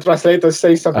 minutes, and the translator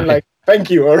says something like "thank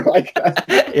you" or like that.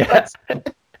 Yes.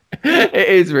 It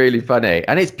is really funny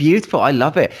and it's beautiful. I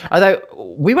love it. Although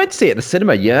we went to see it at the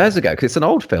cinema years ago because it's an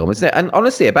old film, isn't it? And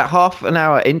honestly, about half an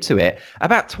hour into it,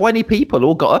 about 20 people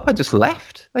all got up and just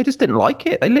left. They just didn't like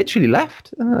it. They literally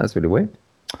left. Oh, that's really weird.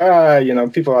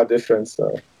 People are different.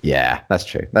 So yeah, that's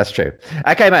true. That's true.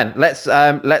 Okay, man. Let's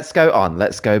go on.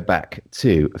 Let's go back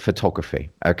to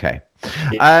photography. Okay.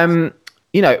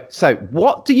 yes. So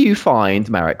what do you find,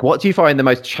 Marek? What do you find the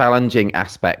most challenging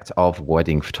aspect of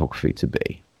wedding photography to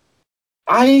be?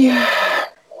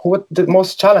 What the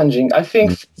most challenging? I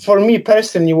think for me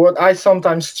personally, what I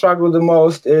sometimes struggle the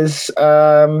most is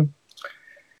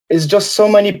just so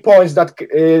many points that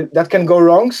can go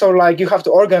wrong. So like you have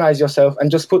to organize yourself and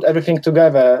just put everything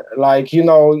together. Like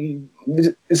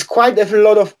it's quite a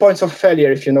lot of points of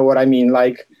failure, if you know what I mean.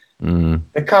 Like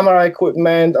the camera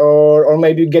equipment, or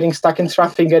maybe getting stuck in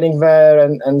traffic, getting there,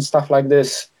 and stuff like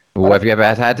this. Well, have you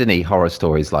ever had any horror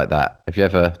stories like that? Have you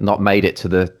ever not made it to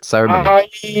the ceremony?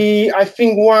 I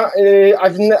think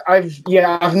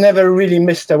I've never really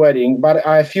missed a wedding, but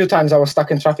a few times I was stuck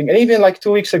in traffic. And even like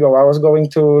 2 weeks ago, I was going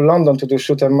to London to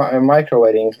shoot a micro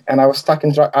wedding, and I was stuck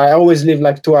in traffic. I always leave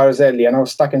like 2 hours early, and I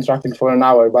was stuck in traffic for an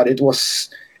hour. But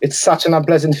it's such an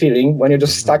unpleasant feeling when you're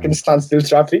just stuck in standstill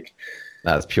traffic.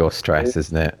 That's pure stress,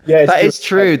 isn't it? Yeah, that is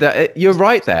true. You're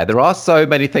right there. There are so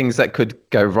many things that could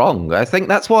go wrong. I think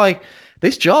that's why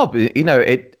this job,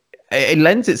 it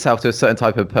lends itself to a certain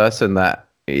type of person that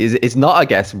is not, I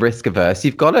guess, risk averse.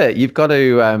 You've got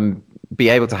to be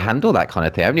able to handle that kind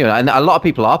of thing, haven't you? And a lot of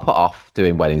people are put off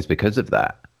doing weddings because of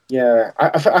that. Yeah,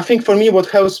 I think for me,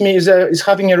 what helps me is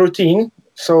having a routine.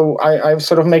 So I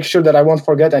sort of make sure that I won't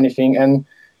forget anything.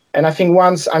 And I think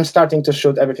once I'm starting to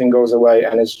shoot, everything goes away,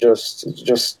 and it's just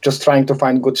trying to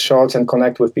find good shots and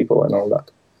connect with people and all that.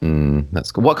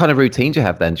 That's cool. What kind of routine do you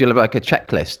have then? Do you have like a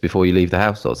checklist before you leave the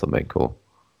house or something? Cool.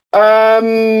 Yeah,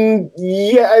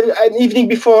 an evening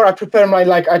before I prepare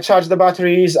I charge the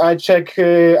batteries, I check,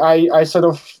 I sort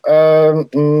of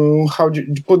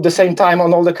put the same time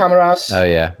on all the cameras. Oh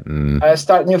yeah. I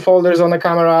start new folders on the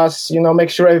cameras, make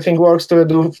sure everything works, to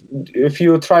do a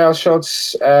few trial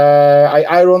shots. I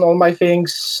iron all my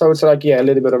things, so it's like, a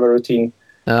little bit of a routine.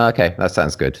 Okay, that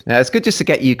sounds good. Yeah, it's good just to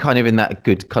get you kind of in that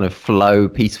good kind of flow,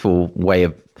 peaceful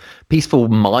mindset,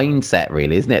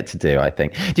 really, isn't it, to do, I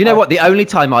think. Do you know what? The only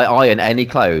time I iron any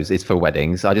clothes is for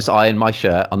weddings. I just iron my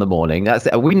shirt on the morning. That's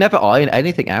it. We never iron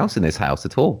anything else in this house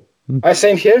at all.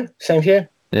 Same here.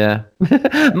 Yeah.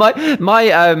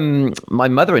 my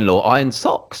mother-in-law irons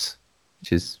socks,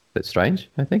 which is a bit strange,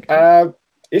 I think.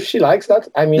 If she likes that,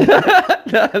 I mean,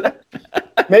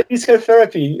 maybe it's her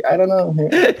therapy. I don't know.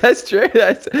 That's true.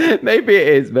 Maybe it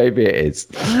is.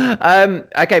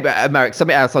 Okay, but Marek,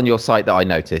 something else on your site that I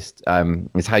noticed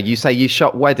is how you say you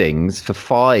shot weddings for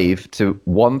 5 to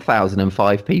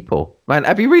 1,005 people. Man,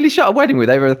 have you really shot a wedding with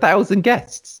over 1,000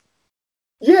 guests?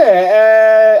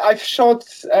 Yeah, I've shot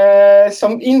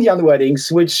some Indian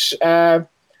weddings,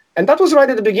 and that was right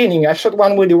at the beginning. I shot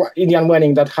one Indian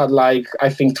wedding that had I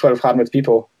think 1,200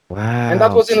 people. Wow. And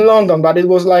that was in London, but it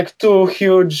was like 2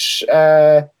 huge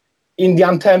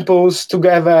Indian temples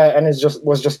together, and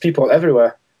was just people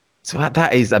everywhere. So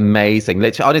that is amazing.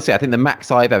 Literally, honestly, I think the max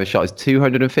I've ever shot is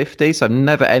 250. So I've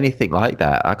never anything like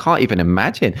that. I can't even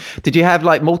imagine. Did you have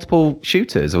multiple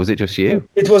shooters, or was it just you?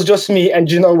 It was just me. And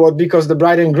you know what? Because the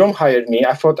bride and groom hired me,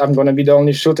 I thought I'm going to be the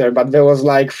only shooter. But there was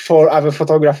 4 other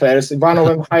photographers. One of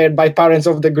them hired by parents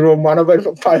of the groom, one of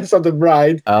them parents of the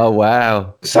bride. Oh,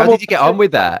 wow. How did you get on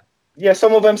with that? Yeah,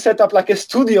 some of them set up a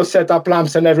studio setup,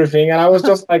 lamps and everything. And I was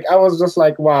just like,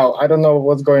 wow, I don't know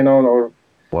what's going on.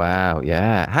 Wow,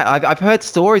 yeah. I've heard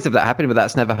stories of that happening, but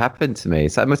that's never happened to me.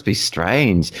 So that must be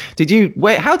strange.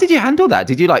 How did you handle that?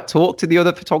 Did you talk to the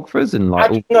other photographers and No.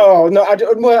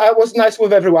 I was nice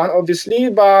with everyone, obviously,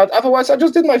 but otherwise I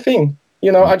just did my thing.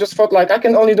 I just felt like I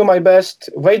can only do my best.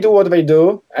 They do what they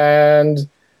do, and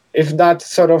if that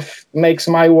sort of makes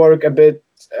my work a bit,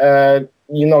 the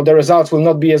results will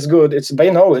not be as good. They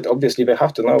know it. Obviously, they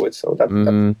have to know it. So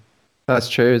that's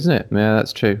true, isn't it? Yeah,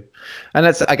 that's true. And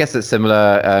I guess it's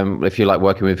similar if you like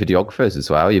working with videographers as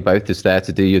well. You're both just there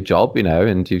to do your job,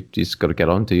 and you just got to get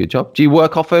on, do your job. Do you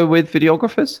work often with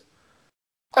videographers?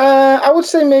 I would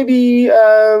say maybe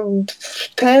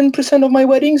 10% of my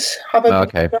weddings have a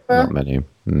videographer. Not many.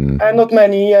 Not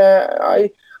many.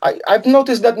 I've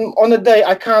noticed that on a day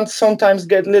I can't sometimes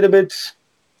get a little bit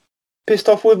pissed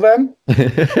off with them.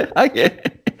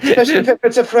 Especially if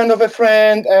it's a friend of a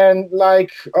friend and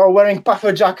wearing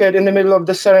puffer jacket in the middle of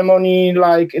the ceremony,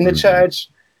 in the church.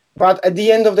 But at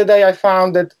the end of the day, I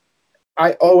found that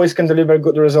I always can deliver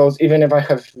good results, even if I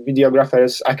have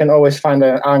videographers. I can always find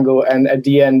an angle, and at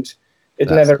the end, it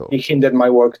That's never cool. really hindered my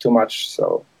work too much.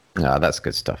 So. Oh, that's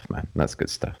good stuff, man. That's good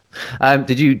stuff.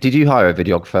 Did you hire a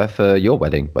videographer for your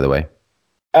wedding, by the way?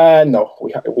 No,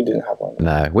 we didn't have one.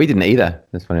 No, we didn't either.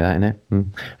 That's funny, that, isn't it?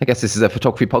 I guess this is a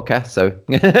photography podcast, so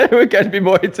we're going to be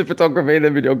more into photography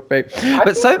than videography.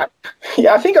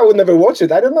 I think I would never watch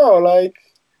it. I don't know, like.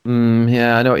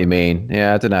 Yeah, I know what you mean.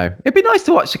 Yeah, I don't know. It'd be nice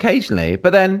to watch occasionally,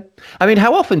 but then, I mean,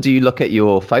 how often do you look at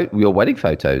your wedding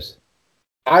photos?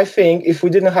 I think if we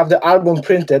didn't have the album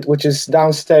printed, which is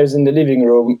downstairs in the living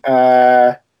room,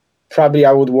 probably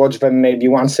I would watch them maybe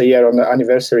once a year on the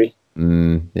anniversary.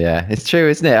 Yeah, it's true,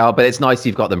 isn't it? Oh, but it's nice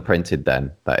you've got them printed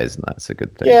then. That's a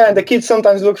good thing. Yeah, and the kids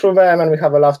sometimes look through them and we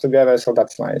have a laugh together, so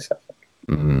that's nice.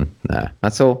 No,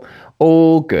 that's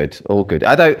all good, all good.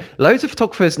 Although loads of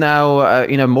photographers now,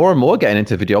 more and more getting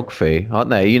into videography,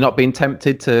 aren't they? You're not being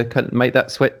tempted to make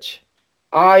that switch?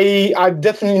 I'm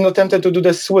definitely not tempted to do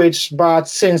the switch, but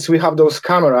since we have those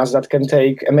cameras that can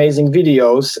take amazing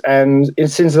videos, and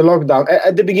since the lockdown,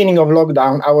 at the beginning of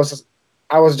lockdown, I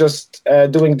was just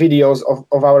doing videos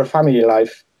of our family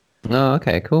life. Oh,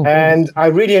 okay, cool. And I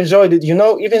really enjoyed it.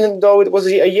 Even though it was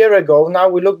a year ago, now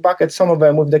we look back at some of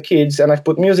them with the kids, and I've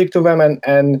put music to them,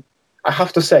 and I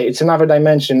have to say it's another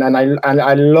dimension, and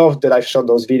I love that I've shot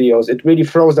those videos. It really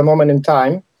froze the moment in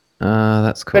time.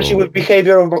 That's cool. Especially with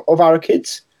behavior of our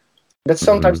kids, that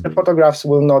sometimes the photographs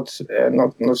will not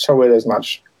show it as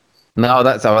much. No,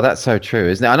 that's so true,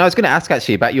 isn't it? And I was going to ask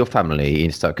actually about your family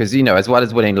and stuff, because as well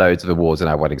as winning loads of awards on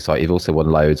our wedding site, you've also won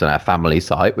loads on our family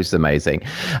site, which is amazing.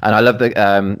 And I love that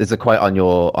there's a quote on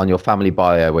your family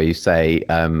bio where you say,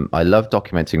 "I love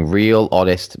documenting real,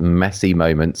 honest, messy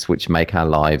moments which make our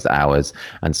lives ours,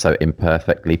 and so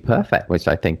imperfectly perfect," which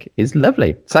I think is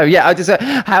lovely. So yeah, I just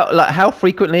how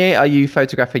frequently are you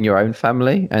photographing your own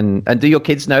family, and do your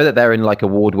kids know that they're in like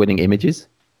award-winning images?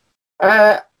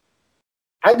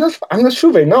 I'm not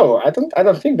sure they know. I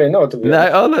don't think they know, to be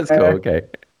honest. Oh, that's cool. Okay.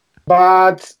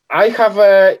 But I have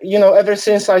ever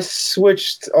since I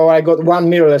switched or I got one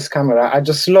mirrorless camera, I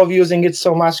just love using it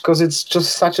so much because it's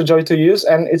just such a joy to use,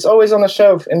 and it's always on a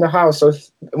shelf in the house. So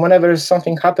whenever there's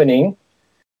something happening,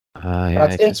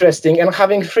 that's interesting. And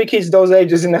having 3 kids those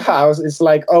ages in the house, it's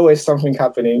like always something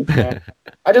happening.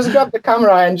 I just grab the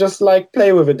camera and just like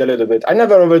play with it a little bit. I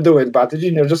never overdo it, but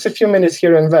just a few minutes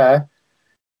here and there.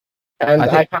 And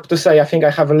I have to say, I think I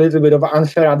have a little bit of an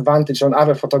unfair advantage on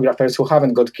other photographers who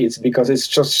haven't got kids, because it's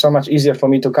just so much easier for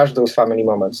me to catch those family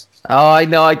moments. Oh, I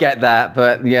know, I get that,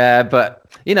 but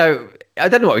I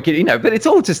don't know what we can, but it's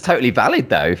all just totally valid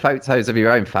though. Photos of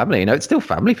your own family, it's still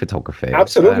family photography.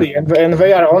 Absolutely, and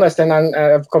they are honest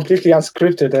and completely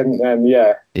unscripted, and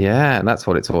yeah. Yeah, and that's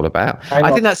what it's all about.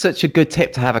 I think that's such a good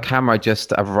tip to have a camera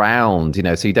just around,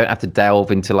 so you don't have to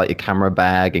delve into like your camera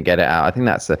bag and get it out. I think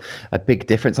that's a big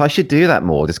difference. I should do that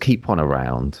more. Just keep one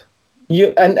around.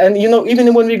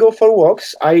 Even when we go for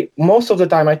walks, most of the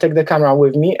time I take the camera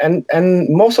with me, and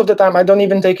most of the time I don't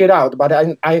even take it out. But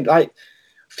I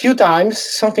few times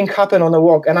something happened on a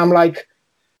walk, and I'm like,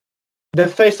 the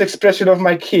face expression of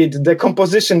my kid, the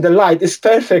composition, the light is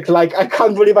perfect. Like, I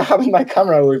can't believe I have my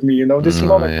camera with me. This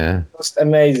moment is just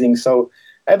amazing. So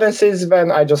ever since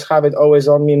then, I just have it always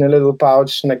on me in a little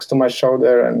pouch next to my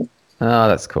shoulder. And oh,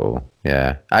 that's cool.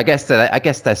 Yeah, I guess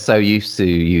they're so used to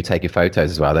you taking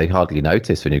photos as well. They hardly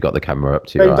notice when you've got the camera up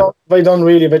to you. They don't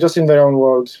really. They're just in their own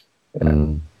world.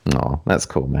 Yeah. Oh, that's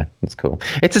cool, man. That's cool.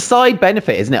 It's a side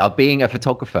benefit, isn't it, of being a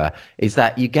photographer, is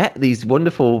that you get these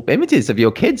wonderful images of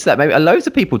your kids that maybe loads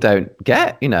of people don't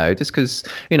get, just because,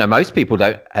 most people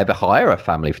don't ever hire a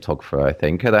family photographer, I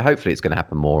think. Although hopefully it's going to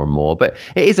happen more and more. But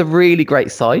it is a really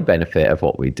great side benefit of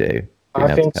what we do.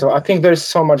 I think so. I think there's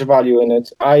so much value in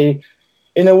it.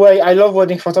 In a way, I love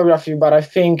wedding photography, but I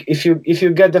think if you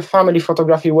get the family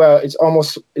photography well, it's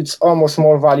almost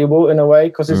more valuable in a way,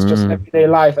 because it's just everyday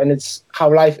life and it's how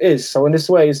life is. So in this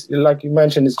way, it's, like you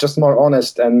mentioned, it's just more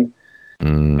honest, and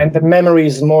the memory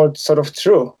is more sort of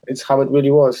true. It's how it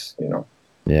really was,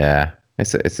 Yeah.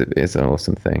 It's an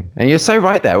awesome thing, and you're so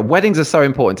right there. Weddings are so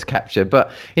important to capture,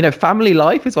 but family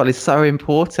life as well is so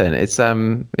important.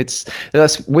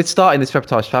 With starting this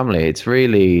Reportage family, it's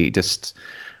really just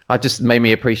made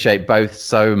me appreciate both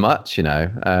so much, and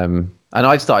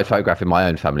I've started photographing my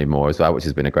own family more as well, which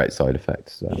has been a great side effect.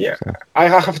 So. I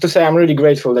have to say I'm really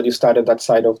grateful that you started that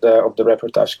side of the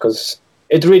Reportage, because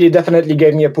it really definitely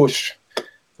gave me a push.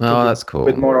 Oh, that's cool.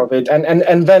 With more of it,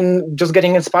 and then just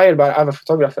getting inspired by other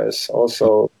photographers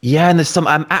also. Yeah, and there's some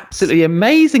absolutely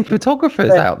amazing photographers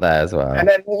out there as well. And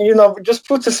then just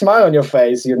puts a smile on your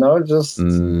face. Just.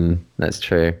 That's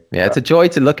true. Yeah, it's a joy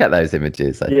to look at those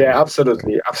images.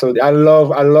 Absolutely. I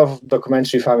love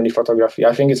documentary family photography.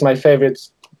 I think it's my favorite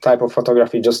type of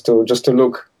photography just to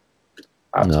look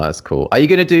at. No, that's cool. Are you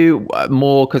going to do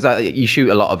more, because you shoot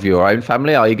a lot of your own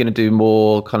family? Are you going to do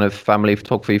more kind of family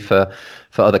photography for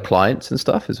other clients and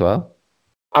stuff as well?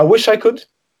 I wish I could.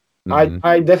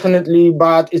 I definitely,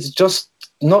 but it's just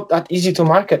not that easy to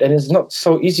market, and it's not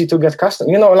so easy to get custom.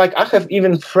 You know, like I have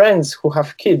even friends who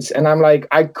have kids, and I'm like,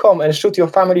 I come and shoot your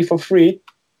family for free,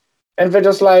 and they're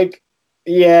just like,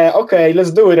 yeah, okay,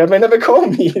 let's do it, and they never call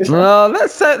me. Oh,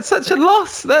 that's such a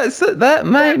loss.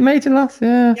 That major loss.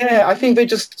 Yeah. Yeah, I think they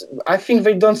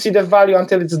don't see the value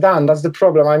until it's done. That's the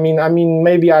problem. I mean,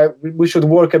 maybe we should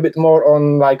work a bit more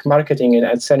on like marketing it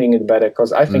and selling it better,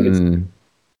 because I think it's.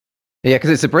 Yeah,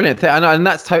 because it's a brilliant thing. And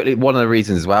that's totally one of the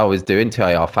reasons as well is doing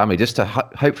TIR family, just to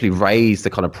hopefully raise the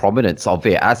kind of prominence of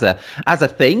it as a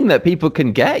thing that people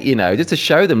can get, you know, just to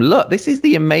show them, look, this is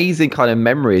the amazing kind of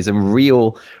memories and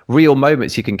real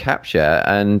moments you can capture.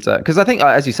 And because I think,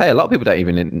 as you say, a lot of people don't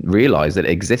even realize that it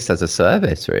exists as a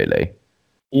service, really.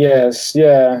 Yes,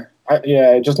 yeah.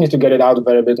 I just need to get it out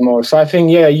there a bit more. So I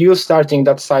think, yeah, you starting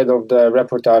that side of the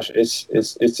reportage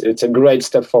it's a great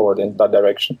step forward in that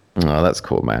direction. Oh, that's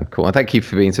cool, man. Cool. And thank you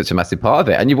for being such a massive part of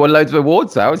it. And you've won loads of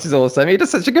awards now, which is awesome. You're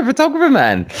just such a good photographer,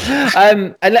 man.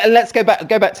 And let's go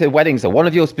back to weddings. So one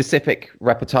of your specific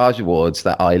reportage awards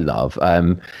that I love,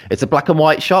 it's a black and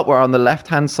white shot where on the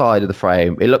left-hand side of the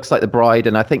frame, it looks like the bride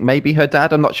and I think maybe her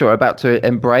dad, I'm not sure, are about to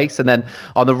embrace. And then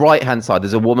on the right-hand side,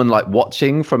 there's a woman like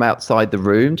watching from outside the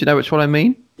room. Do you know which one I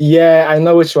mean? Yeah, I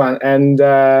know which one. And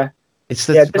it's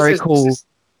this very cool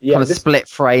kind of split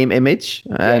frame image.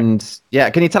 And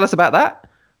can you tell us about that?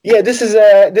 Yeah, this is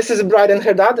a bride and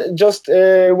her dad just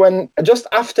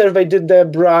after they did the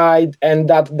bride and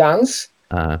dad dance.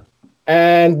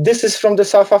 And this is from the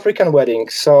South African wedding.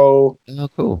 So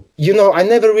cool. You know, I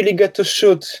never really get to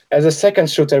shoot as a second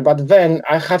shooter, but then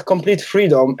I had complete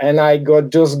freedom and I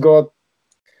could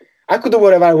do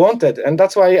whatever I wanted, and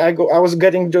that's why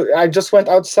I just went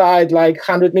outside like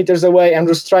 100 meters away and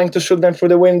was trying to shoot them through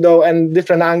the window and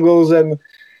different angles. And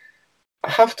I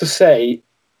have to say,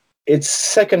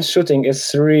 second shooting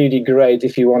is really great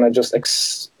if you want to just,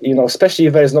 especially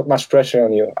if there's not much pressure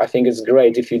on you. I think it's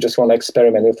great if you just want to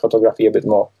experiment with photography a bit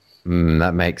more.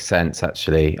 That makes sense,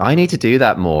 actually. I need to do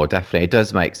that more, definitely. It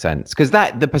does make sense, because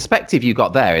the perspective you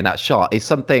got there in that shot is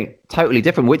something totally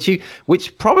different,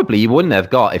 which probably you wouldn't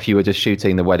have got if you were just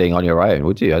shooting the wedding on your own,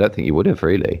 would you? I don't think you would have,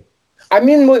 really. I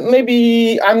mean,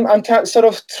 maybe I'm sort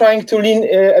of trying to lean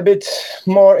a bit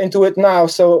more into it now.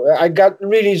 So I got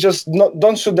really just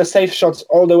don't shoot the safe shots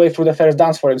all the way through the first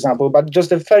dance, for example, but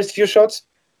just the first few shots,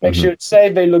 make sure it's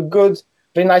safe, they look good,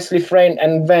 very nicely framed,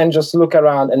 and then just look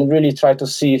around and really try to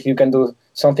see if you can do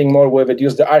something more with it,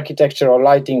 use the architecture or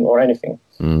lighting or anything.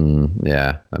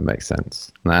 Yeah, that makes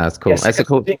sense. Nah, that's cool.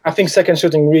 Yeah, I think second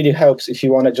shooting really helps if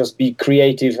you want to just be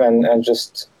creative and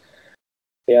just,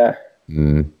 yeah.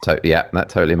 That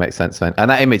totally makes sense, man. And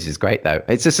that image is great, though.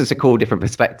 It's just such a cool, different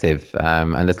perspective,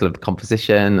 and there's a lot of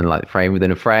composition and like frame within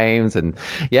the frames, and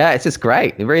yeah, it's just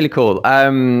great, really cool.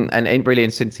 And really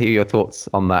interesting to hear your thoughts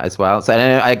on that as well. So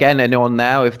again, anyone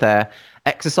now, if they're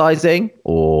exercising,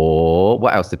 or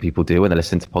what else do people do when they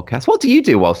listen to podcasts? What do you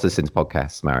do whilst listening to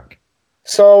podcasts, Marek?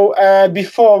 So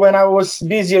before, when I was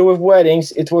busier with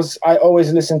weddings, I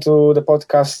always listened to the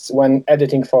podcasts when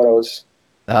editing photos.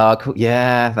 Oh, cool.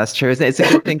 Yeah, that's true, isn't it? It's a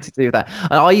good thing to do that.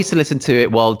 And I used to listen to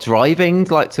it while driving,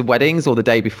 like to weddings, or the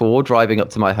day before, driving up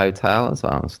to my hotel as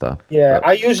well and stuff. Yeah,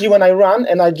 I usually, when I run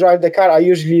and I drive the car, I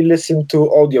usually listen to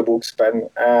audiobooks, Ben,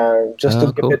 just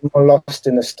to get a bit more lost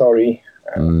in the story.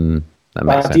 That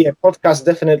makes sense. Yeah, podcast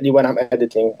definitely when I'm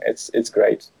editing, it's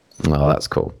great. Oh, that's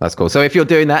cool. That's cool. So if you're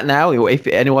doing that now, or if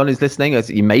anyone who's listening,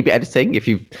 you may be editing, if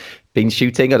you've been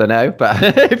shooting, I don't know, but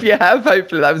if you have,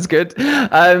 hopefully that was good.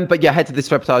 But yeah, head to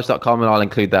thisreportage.com and I'll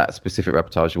include that specific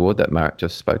reportage award that Marek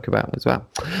just spoke about as well.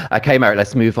 Okay, Marek,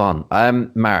 let's move on.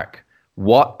 Marek,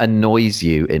 what annoys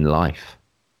you in life?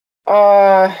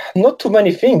 Not too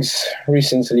many things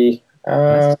recently.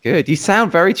 That's good. You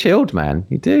sound very chilled, man.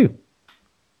 You do.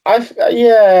 I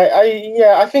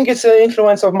think it's an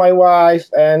influence of my wife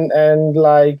and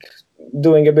like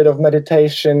doing a bit of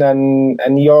meditation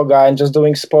and yoga and just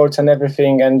doing sports and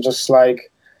everything, and just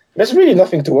like there's really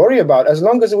nothing to worry about as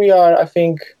long as we are, I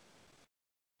think,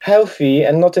 healthy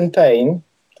and not in pain.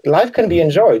 Life can be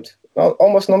enjoyed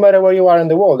almost no matter where you are in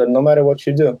the world and no matter what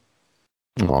you do.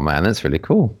 Oh man, that's really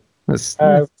cool. That's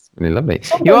really lovely.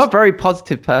 You are a very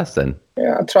positive person.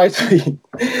 Yeah, I try to be.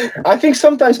 I think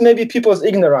sometimes maybe people's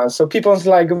ignorance. So people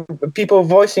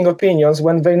voicing opinions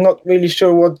when they're not really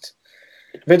sure what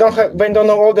they don't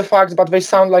know all the facts, but they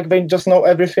sound like they just know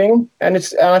everything. And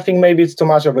I think maybe it's too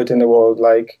much of it in the world.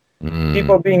 Like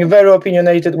people being very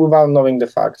opinionated without knowing the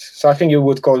facts. So I think you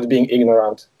would call it being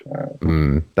ignorant.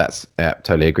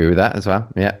 Totally agree with that as well.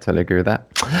 Yeah, totally agree with that.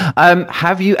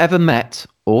 Have you ever met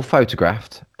or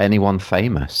photographed anyone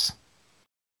famous?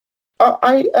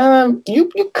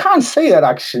 You can't say that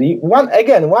actually. One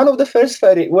of the first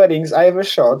weddings I ever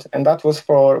shot, and that was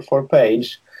for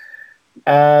Paige.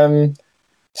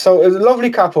 So it was a lovely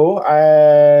couple,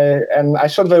 and I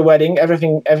shot their wedding.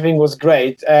 Everything was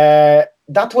great.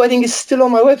 That wedding is still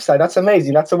on my website. That's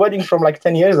amazing. That's a wedding from like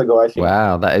 10 years ago, I think.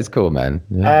 Wow, that is cool, man.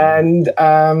 Yeah.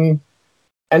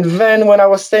 And then when I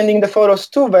was sending the photos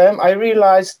to them, I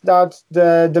realized that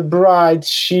the bride,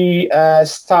 she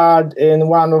starred in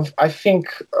one of, I think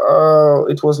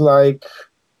it was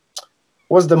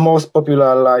the most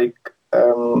popular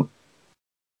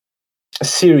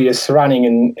series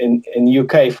running in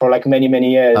UK for like many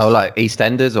years. Oh, like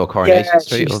EastEnders or Coronation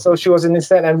Street? So she was in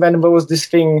EastEnders, and then there was this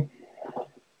thing,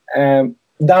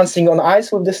 Dancing on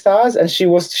Ice with the Stars, and she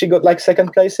got like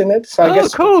second place in it. So I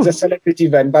guess cool. It's a celebrity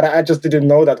event, but I just didn't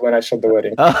know that when I shot the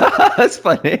wedding. That's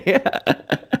funny.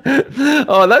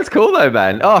 Oh, that's cool though,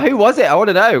 man. Oh, who was it? I want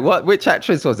to know. Which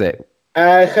actress was it?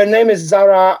 Her name is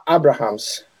Zara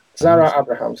Abrahams.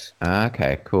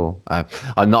 Okay, cool.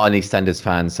 I'm not an EastEnders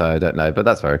fan, so I don't know, but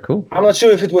that's very cool. I'm not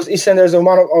sure if it was EastEnders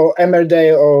or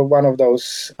Emmerdale or one of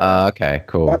those. Okay,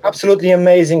 cool. But absolutely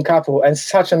amazing couple and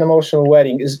such an emotional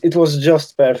wedding. It was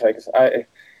just perfect.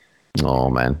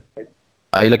 Oh man,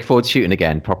 are you looking forward to shooting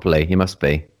again properly? You must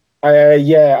be.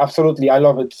 Yeah, absolutely. I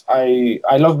love it. I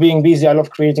love being busy. I love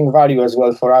creating value as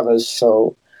well for others.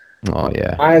 So. Oh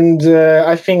yeah. And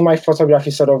I think my photography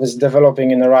sort of is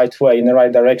developing in the right way, in the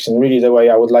right direction, really the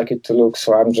way I would like it to look.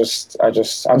 So I'm just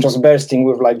bursting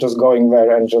with like just going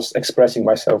there and just expressing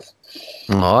myself.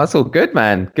 Oh, that's all good,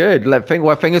 man. Good.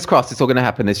 Fingers crossed it's all going to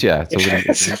happen this year.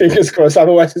 Fingers crossed.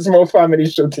 Otherwise, it's more family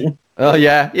shooting. Oh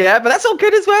yeah, but that's all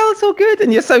good as well. It's all good,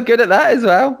 and you're so good at that as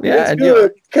well. Yeah, it's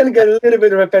good. It can get a little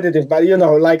bit repetitive, but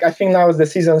like I think now the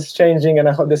season's changing, and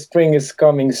I hope the spring is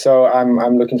coming. So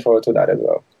I'm looking forward to that as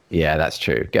well. Yeah, that's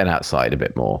true. Getting outside a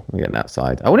bit more. Getting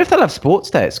outside. I wonder if they'll have sports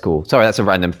day at school. Sorry, that's a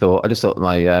random thought. I just thought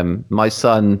my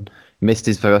son missed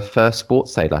his first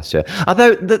sports day last year.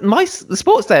 Although the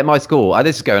sports day at my school,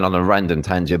 this is going on a random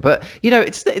tangent, but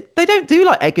they don't do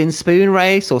like egg and spoon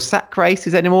race or sack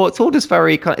races anymore. It's all just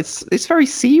very it's very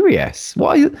serious.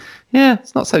 Yeah,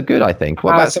 it's not so good, I think.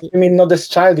 So you mean not as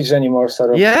childish anymore,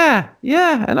 sort of? Yeah,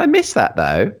 and I miss that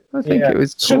though. I think it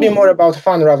was cool. Should be more about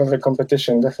fun rather than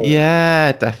competition, definitely.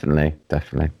 Yeah, definitely.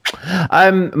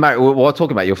 Marek, we're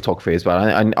talking about your photography as well.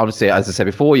 And obviously, as I said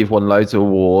before, you've won loads of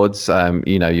awards.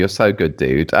 You're so good,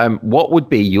 dude. What would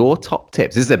be your top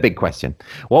tips? This is a big question.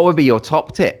 What would be your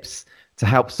top tips to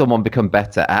help someone become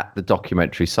better at the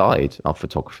documentary side of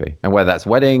photography? And whether that's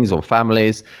weddings or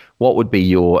families, what would be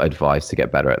your advice to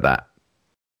get better at that?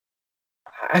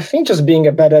 I think just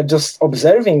just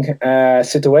observing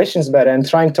situations better and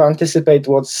trying to anticipate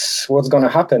what's going to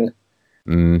happen.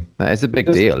 That is a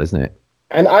big deal, isn't it?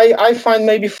 And I find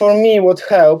maybe for me what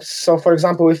helps. So, for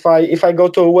example, if I go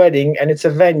to a wedding and it's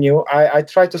a venue, I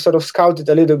try to sort of scout it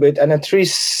a little bit and at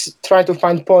least try to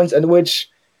find points at which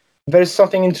there's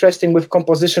something interesting with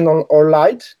composition or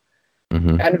light.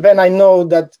 Mm-hmm. And then I know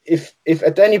that if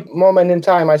at any moment in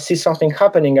time I see something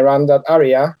happening around that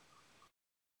area,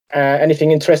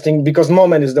 anything interesting, because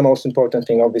moment is the most important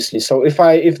thing, obviously. So if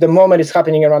the moment is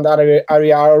happening around that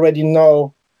area, I already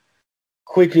know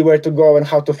quickly where to go and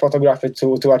how to photograph it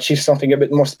to achieve something a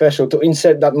bit more special, to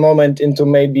insert that moment into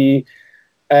maybe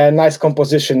a nice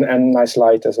composition and nice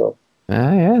light as well.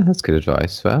 Yeah, that's good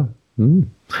advice. Wow.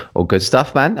 All good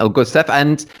stuff, man. All good stuff.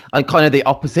 And kind of the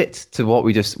opposite to what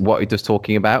we're just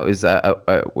talking about is,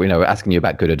 asking you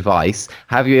about good advice.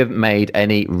 Have you ever made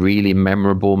any really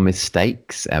memorable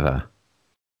mistakes ever?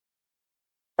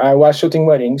 While shooting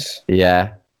weddings?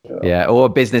 Yeah. Or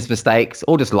business mistakes,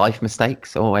 or just life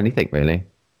mistakes, or anything really.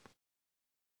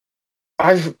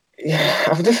 I've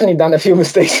definitely done a few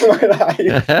mistakes in my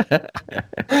life.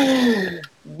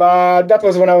 But that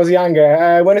was when I was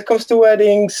younger. When it comes to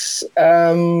weddings,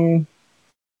 nothing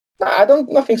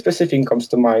specific comes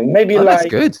to mind. Maybe that's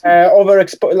good.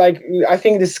 I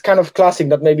think this kind of classic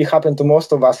that maybe happened to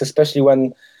most of us, especially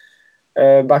when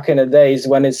back in the days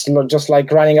when it's not just like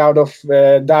running out of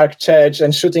dark church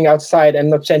and shooting outside and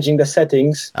not changing the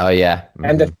settings. Oh yeah,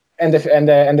 and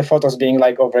the photos being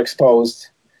like overexposed.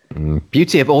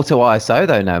 Beauty of auto ISO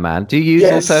though, no man. Do you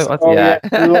use auto? Oh, yeah.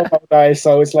 I love auto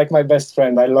ISO. It's like my best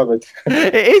friend. I love it.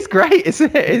 It is great,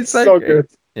 isn't it? It's so good.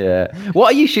 Yeah. What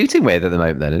are you shooting with at the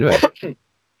moment then? Anyway,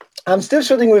 I'm still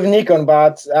shooting with Nikon,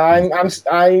 but I'm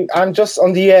just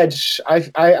on the edge.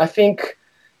 I think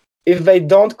if they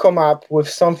don't come up with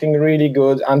something really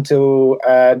good until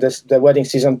the wedding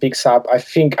season picks up, I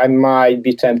think I might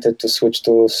be tempted to switch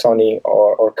to Sony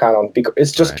or Canon, because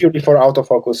it's just purely for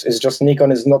autofocus. It's just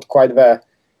Nikon is not quite there,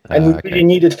 and we really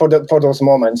need it for those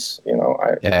moments.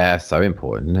 Yeah, so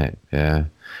important, isn't it? Yeah.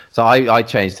 So I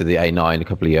changed to the A9 a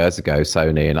couple of years ago,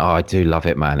 Sony, and I do love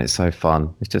it, man. It's so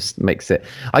fun. It just makes it.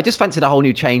 I just fancied a whole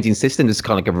new changing system just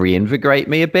kind of reinvigorate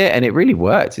me a bit, and it really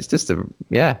works. It's just So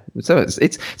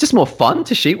it's just more fun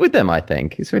to shoot with them, I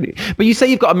think. It's really. But you say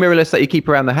you've got a mirrorless that you keep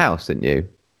around the house, didn't you?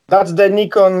 That's the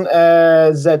Nikon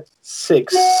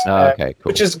Z6, okay, cool.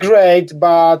 which is great,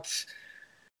 but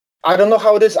I don't know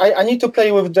how it is. I need to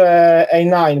play with the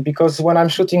A9, because when I'm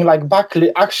shooting like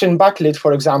action backlit,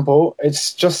 for example,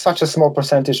 it's just such a small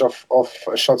percentage of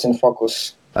shots in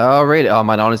focus. Oh, really? Oh,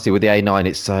 man, honestly, with the A9,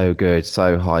 it's so good,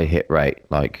 so high hit rate.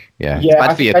 It's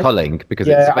bad for your culling because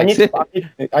I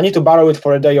need to borrow it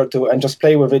for a day or two and just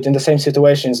play with it in the same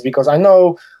situations, because I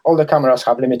know all the cameras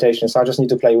have limitations, so I just need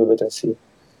to play with it and see.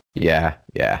 Yeah.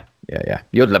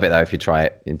 You'd love it though if you try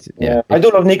it. I do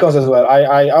love Nikons as well.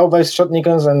 I always shot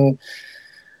Nikons and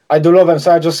I do love them.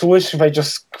 So I just wish they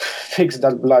just fix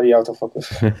that bloody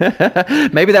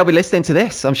autofocus. Maybe they'll be listening to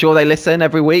this. I'm sure they listen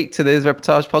every week to this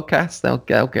Reportage podcast.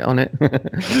 They'll get on it.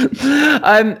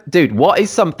 Dude, what is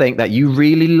something that you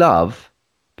really love,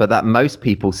 but that most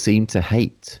people seem to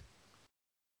hate?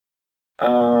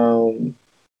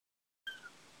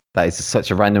 That is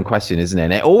such a random question, isn't it?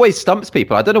 And it always stumps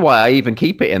people. I don't know why I even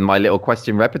keep it in my little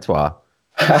question repertoire.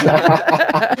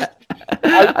 I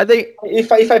think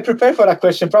if I prepare for that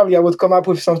question, probably I would come up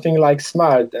with something like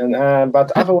smart.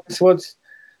 But otherwise, what?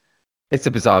 It's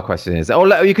a bizarre question, isn't it?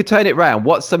 Or you could turn it around.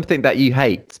 What's something that you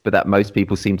hate, but that most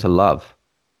people seem to love?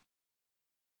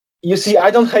 You see,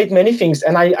 I don't hate many things,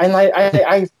 and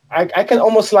I can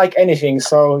almost like anything.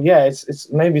 So yeah, it's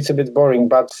maybe it's a bit boring,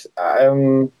 but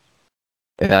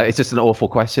it's just an awful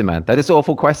question, man. That is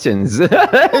awful questions.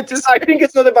 I think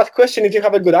it's not a bad question if you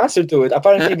have a good answer to it.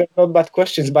 Apparently, they're not bad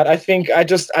questions, but I think I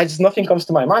just nothing comes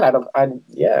to my mind. No,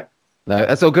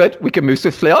 that's all good. We can move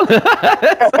swiftly on.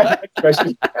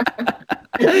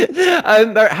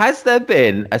 Has there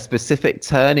been a specific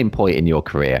turning point in your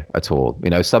career at all?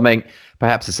 Something,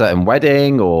 perhaps a certain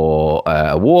wedding or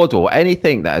award or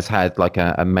anything that has had like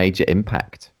a major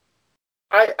impact?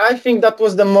 I think that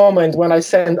was the moment when I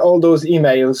sent all those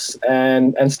emails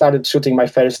and started shooting my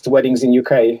first weddings in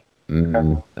UK.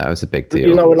 That was a big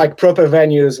deal. Like proper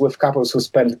venues with couples who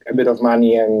spent a bit of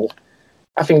money, and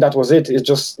I think that was it. It's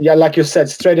just, like you said,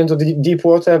 straight into the deep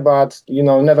water, but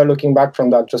never looking back from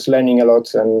that, just learning a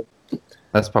lot. And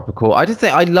that's proper cool. I just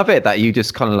think I love it that you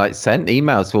just kind of like sent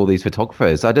emails to all these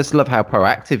photographers. I just love how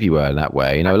proactive you were in that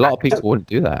way. A lot of people wouldn't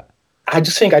do that. I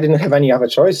just think I didn't have any other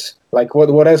choice. Like,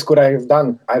 what else could I have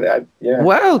done? But I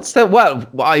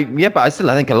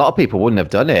think a lot of people wouldn't have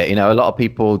done it. A lot of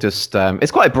people just,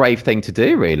 it's quite a brave thing to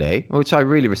do, really, which I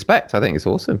really respect. I think it's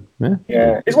awesome.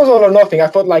 Yeah. It was all or nothing. I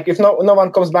thought, like, if no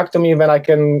one comes back to me, then I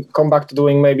can come back to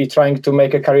trying to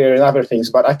make a career in other things.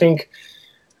 But I think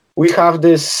we have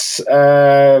this,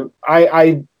 I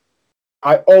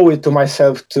owe it to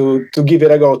myself to give it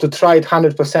a go, to try it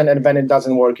 100%, and when it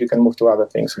doesn't work, you can move to other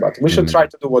things. But we should try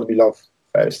to do what we love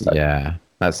first. Yeah,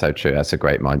 that's so true. That's a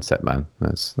great mindset, man.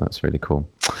 That's really cool.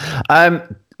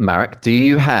 Marek, do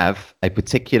you have a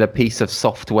particular piece of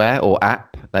software or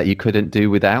app that you couldn't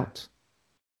do without?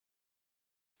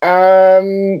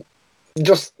 Definitely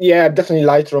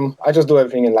Lightroom. I just do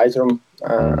everything in Lightroom.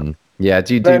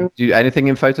 Do you do anything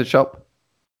in Photoshop?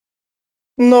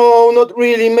 No, not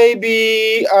really.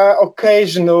 Maybe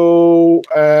occasional.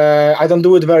 I don't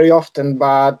do it very often,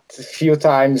 but a few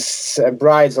times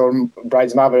brides or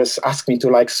brides' mothers ask me to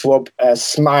like swap a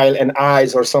smile and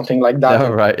eyes or something like that.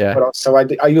 Oh, right, yeah. So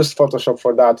I use Photoshop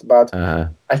for that. But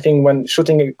I think when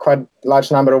shooting a quite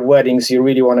large number of weddings, you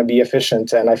really want to be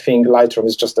efficient. And I think Lightroom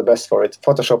is just the best for it.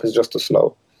 Photoshop is just too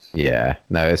slow. Yeah,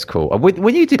 no, it's cool.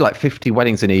 When you did like 50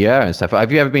 weddings in a year and stuff,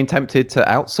 have you ever been tempted to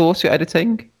outsource your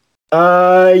editing?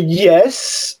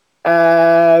 Yes,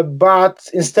 but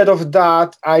instead of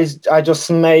that, I just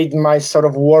made my sort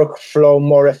of workflow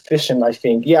more efficient, I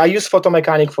think. Yeah, I use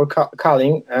Photomechanic for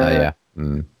culling. And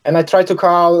I try to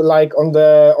cull like on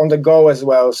the go as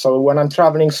well. So when I'm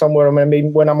traveling somewhere, or maybe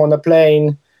when I'm on a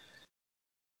plane,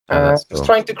 just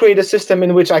trying to create a system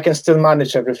in which I can still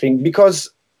manage everything, because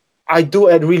I do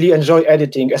really enjoy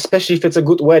editing, especially if it's a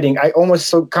good wedding. I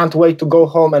almost can't wait to go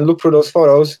home and look through those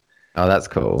photos. Oh, that's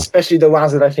cool. Especially the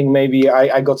ones that I think maybe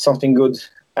I got something good.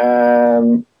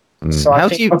 So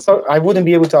I wouldn't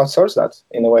be able to outsource that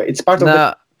in a way. It's part of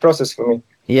the process for me.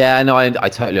 Yeah, no, I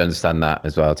totally understand that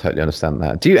as well. I totally understand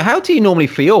that. How do you normally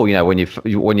feel, when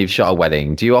you've shot a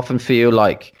wedding? Do you often feel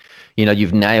like,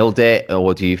 you've nailed it,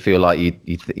 or do you feel like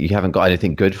you haven't got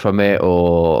anything good from it,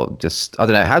 or just, I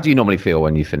don't know. How do you normally feel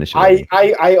when you finish a wedding?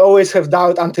 I always have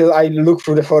doubt until I look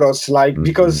through the photos, like,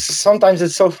 because sometimes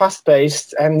it's so fast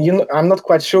paced, and I'm not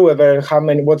quite sure whether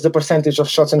what's the percentage of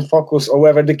shots in focus, or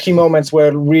whether the key moments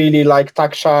were really like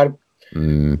tack sharp.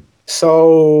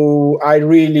 So I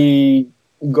really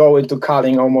go into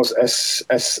culling almost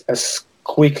as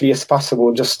quickly as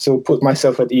possible, just to put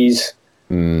myself at ease.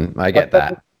 I get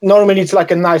that. Normally it's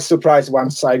like a nice surprise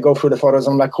once I go through the photos.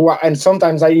 I'm like, wow. And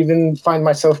sometimes I even find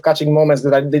myself catching moments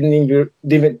that I didn't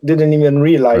even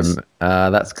realize.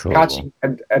 That's cool. Catching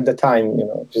at the time,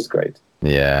 which is great.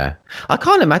 Yeah, I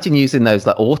can't imagine using those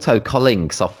like auto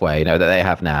culling software, that they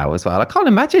have now as well. I can't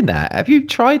imagine that. Have you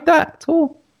tried that at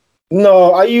all?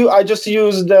 No, I just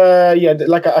use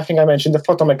like I think I mentioned, the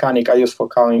photo mechanic I use for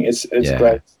culling. It's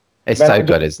great. It's so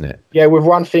good, isn't it? Yeah, with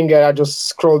one finger I just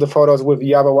scroll the photos. With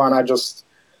the other one I just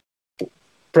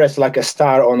press like a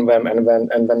star on them, and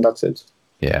then that's it.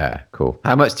 Yeah, cool.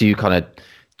 How much do you kind of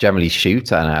generally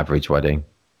shoot at an average wedding?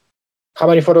 How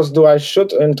many photos do I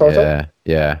shoot in total?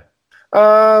 Yeah.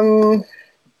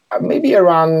 Maybe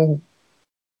around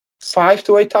 5,000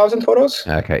 to 8,000 photos.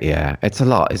 Okay, yeah, it's a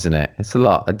lot, isn't it? It's a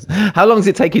lot. How long does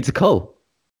it take you to cull?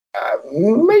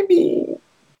 Maybe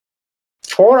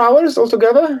 4 hours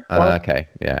altogether. Okay,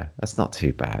 yeah, that's not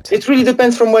too bad. It really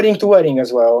depends from wedding to wedding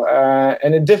as well,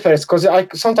 and it differs because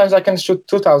sometimes I can shoot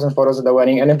 2,000 photos at the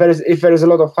wedding, and if there is a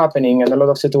lot of happening and a lot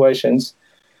of situations,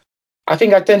 I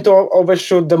think I tend to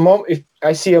overshoot the moment. If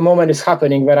I see a moment is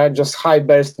happening, then I just high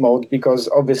burst mode, because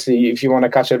obviously if you want to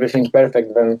catch everything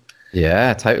perfect, then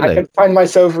yeah, totally. I can find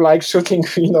myself like shooting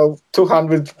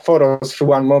 200 photos through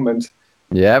one moment.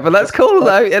 Yeah, but that's cool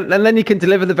though, and then you can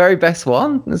deliver the very best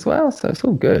one as well, so it's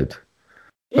all good.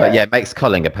 Yeah. But yeah, it makes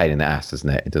culling a pain in the ass, doesn't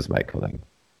it? It does make culling.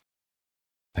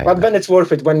 But then it's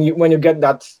worth it when you get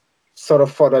that sort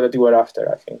of photo that you were after,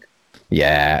 I think.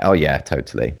 Yeah. Oh yeah,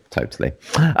 totally.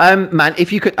 Man,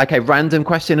 if you could, okay, random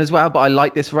question as well, but I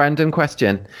like this random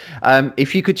question.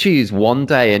 If you could choose one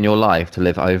day in your life to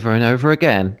live over and over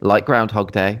again, like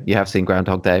Groundhog Day, you have seen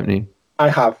Groundhog Day, haven't you? I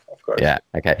have, of course. Yeah.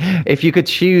 Okay. If you could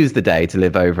choose the day to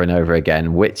live over and over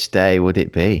again, which day would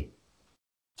it be?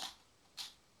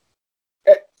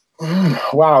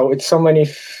 Wow, it's so many.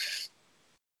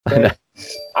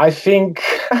 I think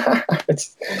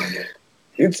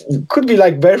it could be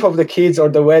like birth of the kids or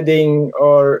the wedding,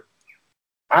 or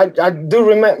I do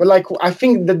remember, like, I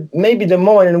think that maybe the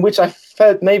moment in which I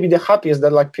felt maybe the happiest,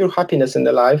 that like pure happiness in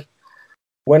the life,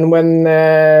 when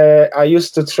I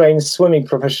used to train swimming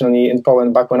professionally in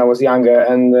Poland back when I was younger,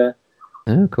 and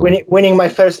cool. winning my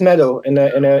first medal in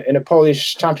a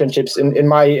Polish championships in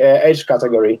my age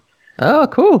category. Oh,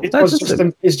 cool!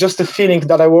 It's just a feeling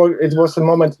that I worked. It was a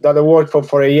moment that I worked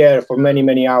for a year, for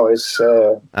many hours.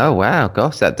 Oh wow,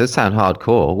 gosh, that does sound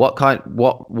hardcore.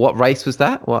 What race was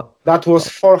that? That was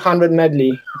 400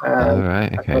 medley. Oh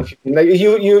right, okay. Like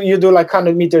you do like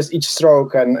 100 meters each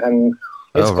stroke, and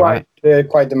it's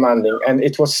quite demanding. And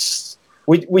it was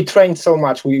we trained so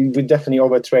much. We definitely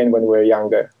overtrained when we were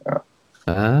younger.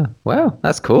 Well,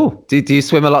 that's cool. Do you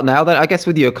swim a lot now then? I guess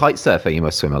with you a kite surfer, you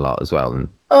must swim a lot as well.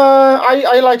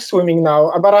 I like swimming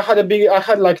now, but I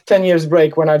had like 10 years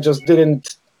break when I just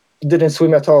didn't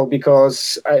swim at all,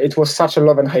 because it was such a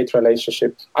love and hate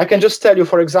relationship. I can just tell you,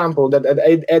 for example, that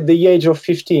at the age of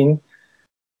 15,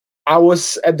 I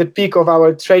was at the peak of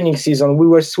our training season. We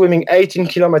were swimming 18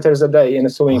 kilometers a day in a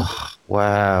swimming pool.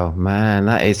 Wow, man,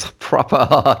 that is proper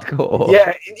hardcore.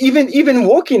 Yeah, even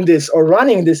walking this or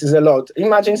running this is a lot.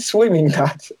 Imagine swimming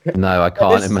that. No, I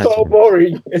can't imagine. It's so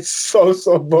boring. It's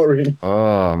so boring.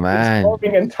 Oh, man. It's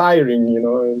boring and tiring,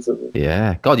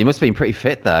 Yeah. God, you must have been pretty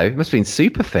fit, though. You must have been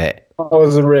super fit. I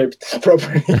was ripped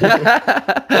properly.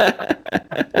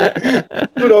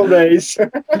 Good old days.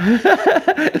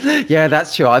 Yeah,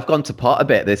 that's true. I've gone to pot a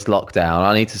bit this lockdown.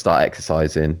 I need to start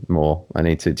exercising more. I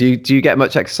need to. Do you get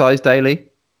much exercise daily?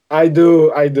 I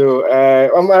do. I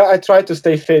try to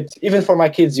stay fit, even for my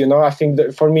kids. I think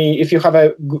that for me, if you have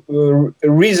a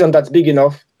reason that's big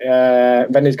enough,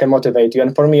 then it can motivate you.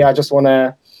 And for me, I just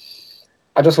wanna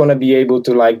be able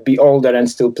to like be older and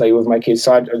still play with my kids.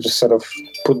 So I just sort of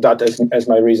put that as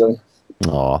my reason.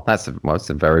 Oh, that's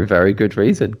a very, very good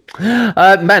reason.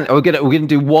 Man, we're gonna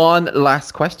do one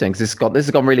last question, because this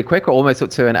has gone really quick. We're almost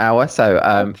up to an hour. So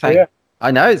Yeah. I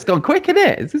know it's gone quick, isn't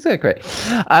it? It's so quick.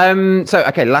 So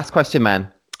okay, last question,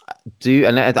 man.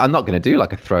 And I'm not going to do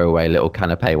like a throwaway little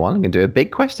canapé one. I'm going to do a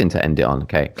big question to end it on.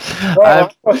 Okay.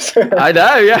 I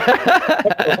know,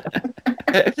 yeah.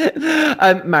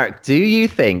 Marek, do you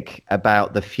think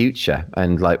about the future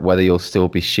and like whether you'll still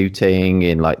be shooting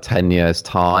in like 10 years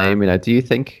time? Do you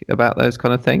think about those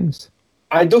kind of things?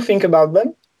 I do think about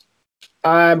them.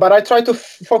 But I try to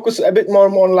focus a bit more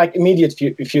on like immediate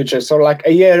future. So like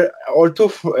a year or two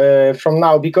from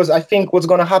now, because I think what's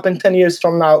going to happen 10 years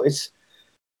from now it's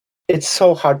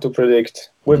so hard to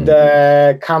predict with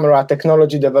the camera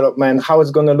technology development, how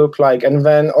it's going to look like. And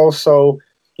then also,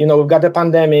 we've got the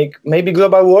pandemic. Maybe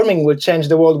global warming will change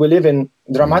the world we live in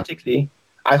dramatically.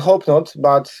 I hope not,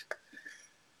 but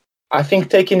I think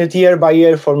taking it year by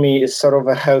year for me is sort of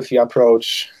a healthy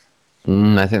approach.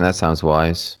 I think that sounds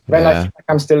wise. Then I feel like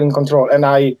I'm still in control, and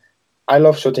I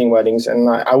love shooting weddings, and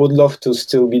I would love to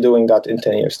still be doing that in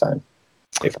 10 years' time.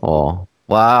 Well,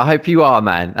 I hope you are,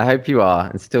 man. I hope you are,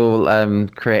 and still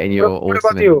creating your What awesome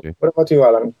about you? imagery. What about you,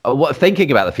 Alan? Thinking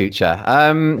about the future?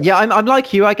 Yeah, I'm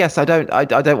like you. I guess I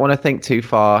don't want to think too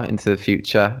far into the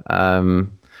future.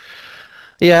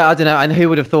 Yeah, I don't know. And who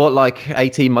would have thought like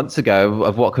 18 months ago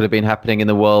of what could have been happening in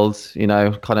the world,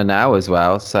 kind of now as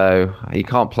well. So you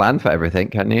can't plan for everything,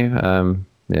 can you?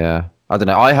 Yeah, I don't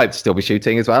know. I hope to still be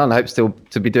shooting as well, and I hope still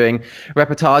to be doing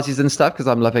reportages and stuff because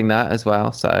I'm loving that as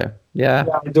well. So yeah,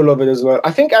 I do love it as well. I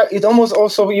think it almost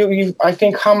also I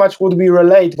think how much would we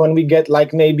relate when we get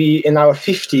like maybe in our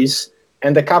 50s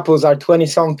and the couples are 20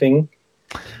 something.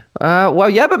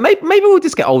 Well, yeah, but maybe we'll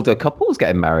just get older couples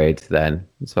getting married then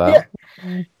as well.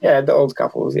 Yeah, the old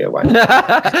couples, yeah. Why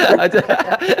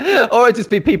or it'd just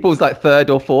be people's like third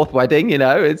or fourth wedding,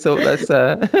 It's all that's.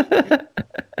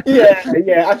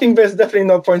 Yeah. I think there's definitely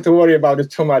no point to worry about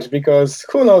it too much because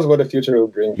who knows what the future will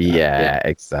bring. Yeah,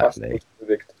 exactly.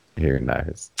 Who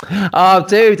knows? Oh,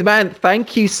 dude, man,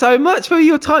 thank you so much for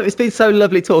your time. It's been so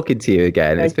lovely talking to you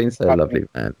again. It's been so lovely,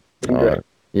 man.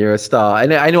 You're a star.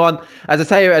 And anyone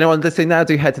listening now,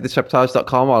 do head to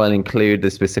thisreportage.com. I'll include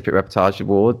the specific reportage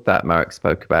award that Marek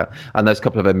spoke about and those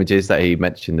couple of images that he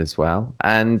mentioned as well.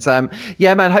 And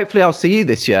yeah, man, hopefully I'll see you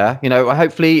this year.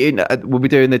 Hopefully we'll be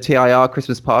doing the TIR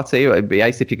Christmas party. It'd be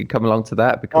ace if you could come along to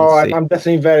that. I'm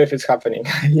definitely there if it's happening.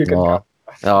 You can come.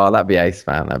 Oh, that'd be ace,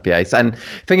 man. That'd be ace. And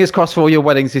fingers crossed for all your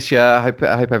weddings this year. I hope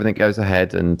everything goes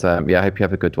ahead. And I hope you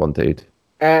have a good one, dude.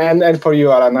 And for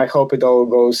you, Alan, I hope it all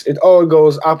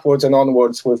goes upwards and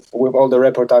onwards with all the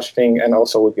reportage thing and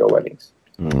also with your weddings.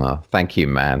 Oh, thank you,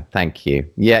 man. Thank you.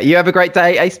 Yeah, you have a great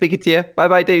day. Ace speaking to you.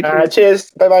 Bye-bye, dude.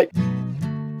 Cheers. Bye-bye.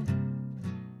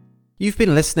 You've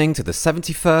been listening to the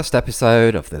 71st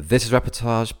episode of the This Is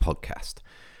Reportage podcast.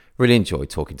 Really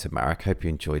enjoyed talking to Marek. Hope you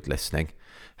enjoyed listening.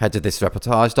 Head to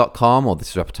thisreportage.com or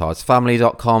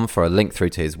thisreportagefamily.com for a link through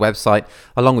to his website,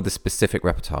 along with the specific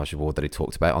reportage award that he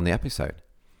talked about on the episode.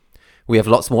 We have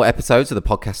lots more episodes of the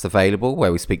podcast available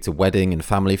where we speak to wedding and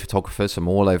family photographers from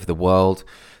all over the world,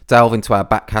 delve into our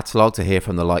back catalogue to hear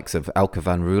from the likes of Elke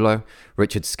van Rulo,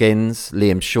 Richard Skins,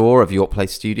 Liam Shaw of York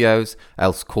Place Studios,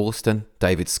 Els Corsten,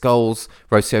 David Scholes,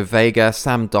 Rocio Vega,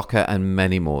 Sam Docker and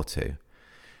many more too.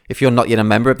 If you're not yet a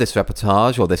member of This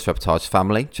Reportage or This Reportage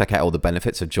family, check out all the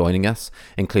benefits of joining us,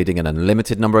 including an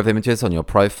unlimited number of images on your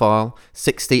profile,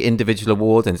 60 individual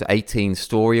award and 18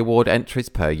 story award entries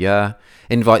per year,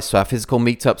 invites to our physical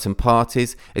meetups and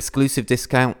parties, exclusive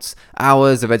discounts,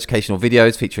 hours of educational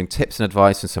videos featuring tips and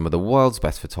advice from some of the world's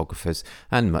best photographers,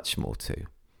 and much more too.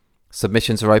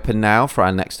 Submissions are open now for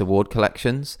our next award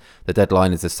collections. The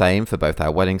deadline is the same for both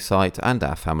our wedding site and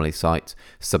our family site.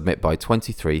 Submit by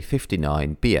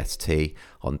 23:59 BST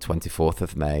on 24th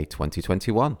of May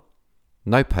 2021.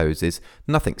 No poses,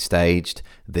 nothing staged.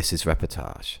 This is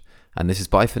Reportage. And this is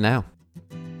bye for now.